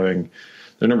he's having.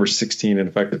 They're number 16 in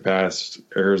effective pass.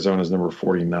 Arizona's number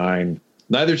 49.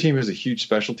 Neither team has a huge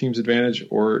special teams advantage.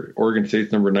 Oregon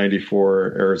State's number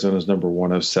 94. Arizona's number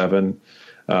 107.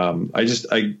 I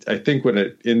think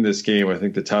in this game, I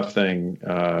think the tough thing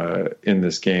in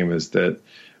this game is that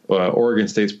Oregon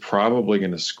State's probably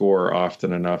going to score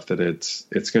often enough that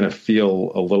it's going to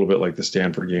feel a little bit like the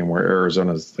Stanford game, where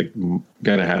Arizona's like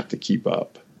going to have to keep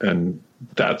up. And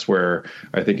that's where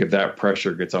I think if that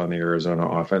pressure gets on the Arizona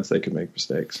offense, they can make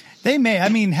mistakes. They may. I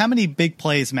mean, how many big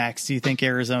plays, Max, do you think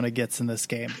Arizona gets in this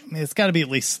game? I mean, it's got to be at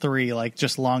least 3, like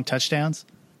just long touchdowns.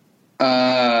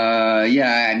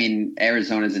 Yeah, I mean,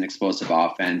 Arizona's an explosive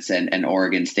offense, and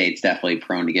Oregon State's definitely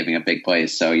prone to giving up big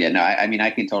plays. So, yeah, no, I mean, I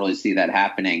can totally see that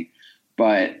happening.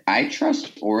 But I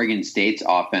trust Oregon State's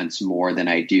offense more than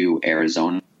I do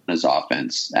Arizona's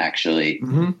offense, actually.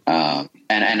 Mm-hmm.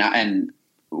 And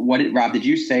Rob, did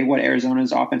you say what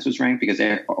Arizona's offense was ranked? Because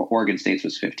Oregon State's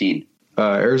was 15.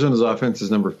 Arizona's offense is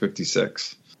number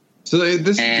 56. So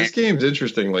this game's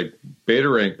interesting. Like Beta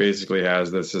Rank basically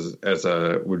has this as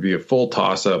would be a full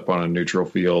toss up on a neutral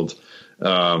field,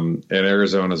 and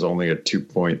Arizona's only a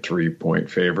 2.3 point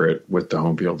favorite with the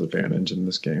home field advantage in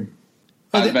this game.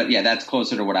 But yeah, that's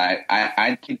closer to what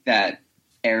I think that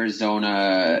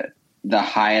Arizona, the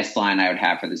highest line I would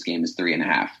have for this game is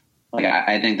 3.5. Like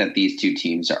I think that these two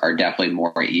teams are definitely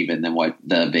more even than what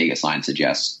the Vegas line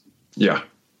suggests. Yeah.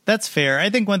 That's fair.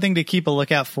 I think one thing to keep a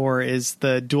lookout for is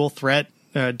the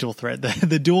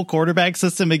the dual quarterback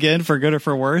system again, for good or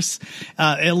for worse.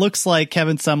 It looks like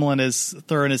Kevin Sumlin is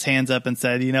throwing his hands up and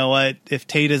said, you know what, if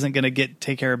Tate isn't going to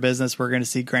take care of business, we're going to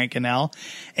see Grant Cannell.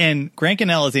 And Grant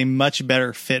Cannell is a much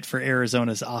better fit for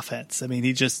Arizona's offense. I mean,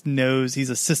 he just knows he's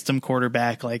a system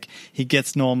quarterback. Like, he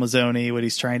gets Noel Mazzoni, what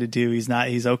he's trying to do.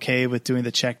 He's okay with doing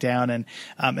the check down.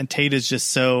 And Tate is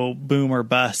just so boom or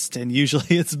bust. And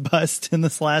usually it's bust in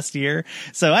this last year.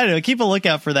 So I don't know, keep a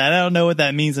lookout for that. I don't know what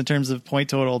that means in terms of point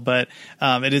total, but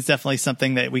it is definitely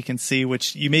something that we can see,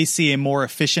 which you may see a more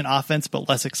efficient offense but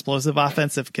less explosive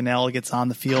offense if Cannell gets on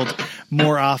the field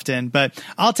more often. But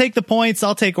I'll take the points.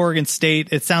 I'll take Oregon State.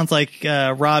 It sounds like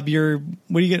Rob,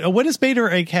 what does Beta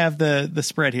Rank have the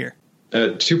spread here?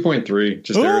 2.3.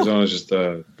 Just Arizona's just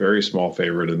a very small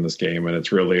favorite in this game, and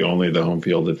it's really only the home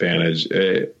field advantage.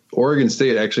 Oregon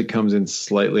State actually comes in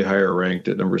slightly higher ranked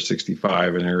at number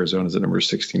 65, and Arizona's at number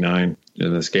 69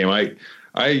 in this game.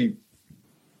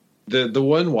 The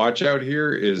one watch out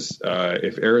here is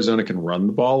if Arizona can run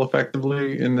the ball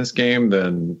effectively in this game,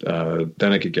 then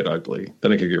it could get ugly.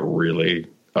 Then it could get really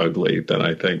ugly. Then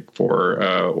I think for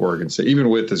Oregon State, even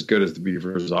with as good as the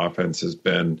Beavers' offense has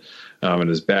been, and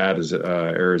as bad as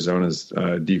Arizona's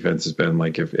defense has been,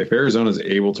 like if Arizona's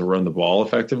able to run the ball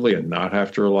effectively and not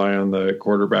have to rely on the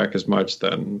quarterback as much,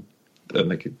 then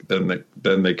they could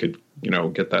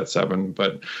get that 7.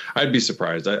 But I'd be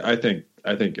surprised. I think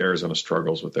Arizona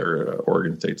struggles with their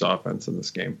Oregon State's offense in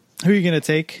this game. Who are you going to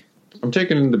take? I'm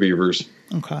taking the Beavers.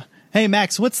 Okay. Hey,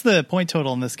 Max, what's the point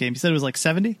total in this game? You said it was like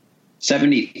 70?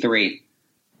 73.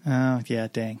 Oh, yeah,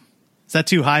 dang. Is that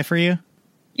too high for you?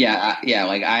 Yeah.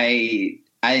 Like I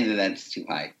think that's too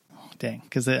high. Oh, dang,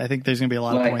 because I think there's going to be a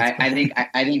lot of points. I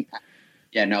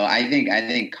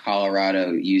think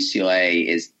Colorado UCLA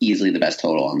is easily the best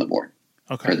total on the board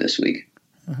for this week.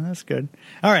 That's good.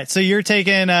 All right, so you're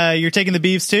taking the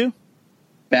Beavs too?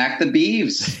 Back the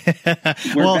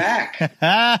Beavs. We're back.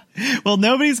 Well,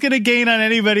 nobody's going to gain on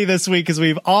anybody this week because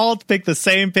we've all picked the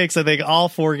same picks, I think, all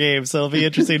 4 games. So it'll be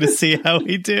interesting to see how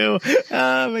we do.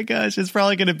 Oh, my gosh. It's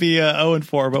probably going to be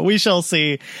 0-4, but we shall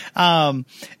see.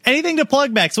 Anything to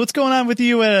plug, Max? What's going on with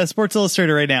you at Sports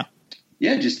Illustrated right now?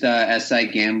 Yeah, just SI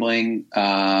Gambling.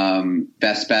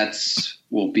 Best bets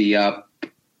will be up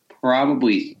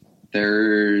probably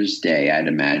Thursday, I'd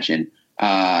imagine.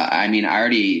 I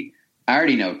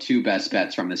already know 2 best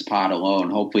bets from this pot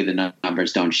alone. Hopefully the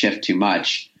numbers don't shift too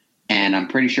much. And I'm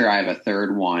pretty sure I have a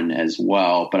third one as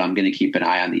well, but I'm going to keep an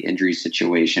eye on the injury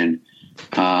situation.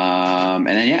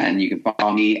 And you can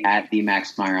follow me at the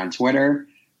Max Meyer on Twitter.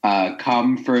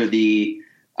 Come for the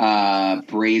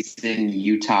brazen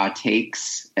Utah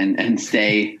takes and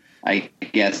stay, I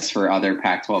guess, for other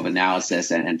Pac-12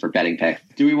 analysis and for betting picks.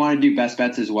 Do we want to do best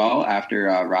bets as well after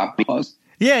Rob close?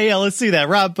 Yeah, let's do that.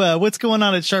 Rob, what's going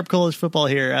on at Sharp College Football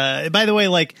here? By the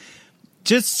way,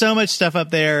 just so much stuff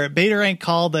up there. Beta Rank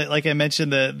called that, like I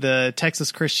mentioned, the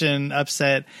Texas Christian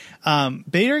upset.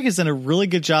 Beta Rank has done a really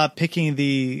good job picking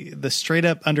the straight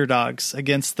up underdogs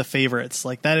against the favorites.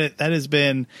 Like that has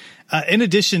been, in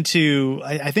addition to,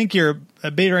 I think your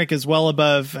Beta Rank is well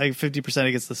above 50%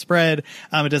 against the spread.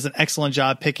 It does an excellent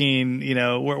job picking,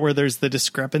 where there's the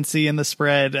discrepancy in the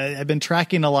spread. I've been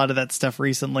tracking a lot of that stuff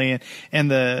recently,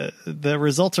 and the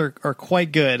results are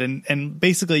quite good. And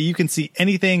basically you can see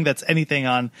anything that's anything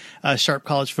on Sharp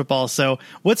College Football. So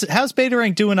how's Beta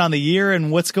Rank doing on the year,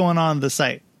 and what's going on the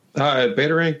site?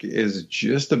 Beta Rank is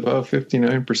just above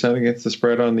 59% against the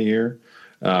spread on the year.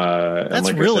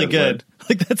 That's really good.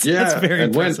 That's very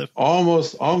impressive.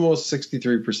 Went almost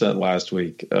 63% last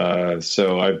week.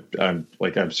 So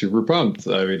I'm super pumped.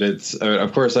 I mean,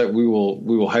 of course we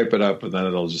will hype it up, and then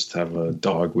it'll just have a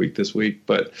dog week this week.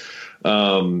 But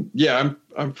I'm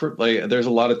there's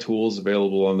a lot of tools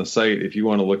available on the site. If you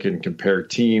want to look and compare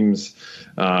teams,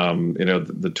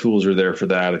 the tools are there for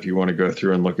that. If you want to go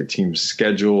through and look at team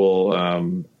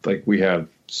schedule, we have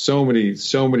so many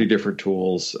different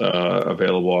tools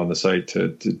available on the site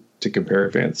to compare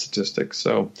advanced statistics.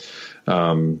 So,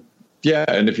 and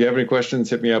if you have any questions,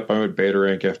 hit me up. I'm at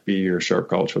BetaRank FB or Sharp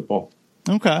College Football.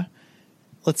 Okay.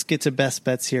 Let's get to best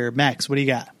bets here. Max, what do you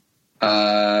got?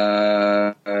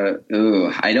 I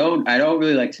don't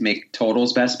really like to make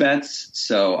totals best bets,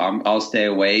 so I'll stay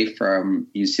away from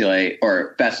UCLA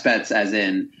or best bets as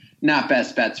in not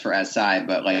best bets for SI,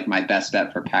 but like my best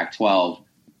bet for Pac-12.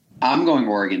 I'm going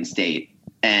Oregon State,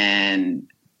 and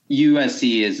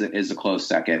USC is a close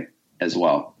second as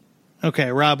well.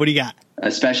 Okay, Rob, what do you got?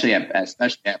 Especially at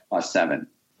 +7.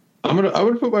 I'm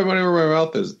gonna put my money where my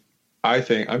mouth is. I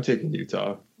think I'm taking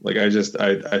Utah.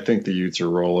 I think the Utes are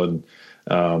rolling.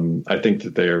 I think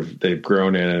that they've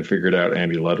grown in and figured out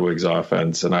Andy Ludwig's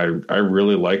offense, and I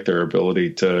really like their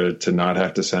ability to not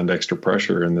have to send extra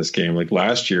pressure in this game. Like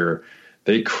last year,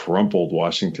 they crumpled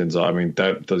Washington's. I mean,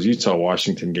 those Utah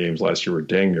Washington games last year were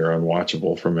dang near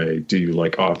unwatchable from a do you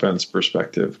like offense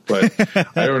perspective. But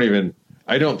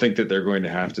I don't think that they're going to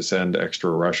have to send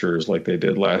extra rushers like they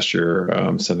did last year,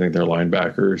 sending their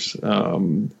linebackers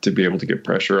to be able to get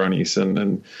pressure on Eason.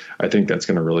 And I think that's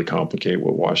going to really complicate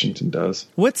what Washington does.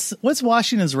 What's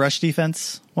Washington's rush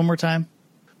defense? One more time.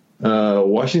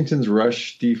 Washington's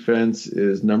rush defense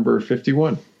is number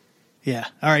 51. Yeah.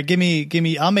 All right. Give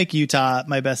me, I'll make Utah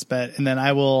my best bet. And then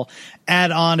I will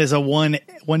add on as a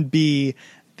 1B,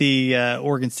 the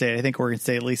Oregon State. I think Oregon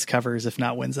State at least covers, if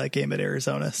not wins that game at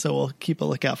Arizona. So we'll keep a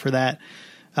lookout for that.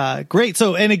 Great.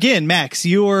 So, and again, Max,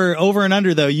 your over and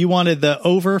under though, you wanted the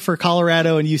over for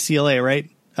Colorado and UCLA, right?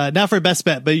 Not for best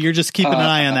bet, but you're just keeping an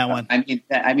eye on that one.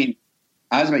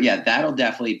 That'll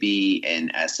definitely be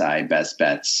in SI best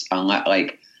bets. Unless,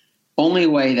 only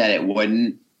way that it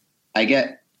wouldn't, I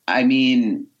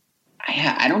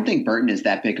don't think Burton is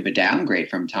that big of a downgrade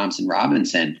from Thompson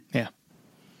Robinson. Yeah.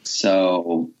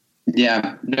 So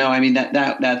yeah, no,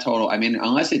 that total,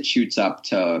 unless it shoots up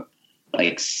to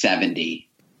 70,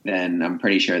 then I'm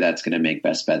pretty sure that's going to make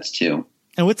best bets too.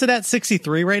 And what's it at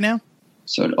 63 right now?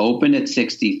 So it opened at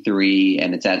 63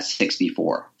 and it's at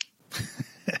 64.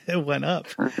 It went up.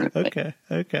 Okay.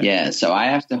 Yeah. So I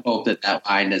have to hope that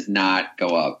line does not go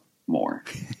up more.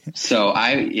 So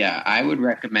I would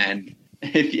recommend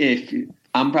if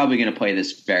I'm probably going to play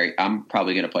this very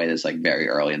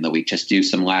early in the week. Just do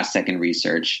some last second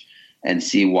research and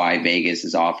see why Vegas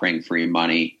is offering free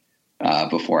money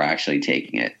before actually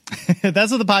taking it.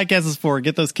 That's what the podcast is for.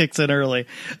 Get those kicks in early.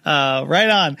 Right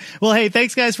on. Well, hey,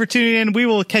 thanks guys for tuning in. We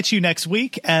will catch you next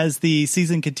week as the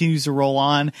season continues to roll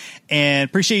on, and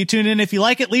appreciate you tuning in. If you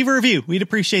like it, leave a review. We'd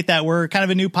appreciate that. We're kind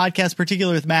of a new podcast,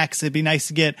 particularly with Max. It'd be nice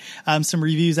to get some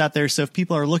reviews out there. So if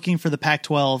people are looking for the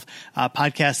Pac-12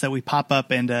 podcast that we pop up,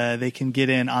 and they can get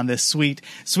in on this sweet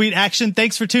action.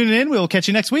 Thanks for tuning in. We will catch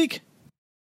you next week.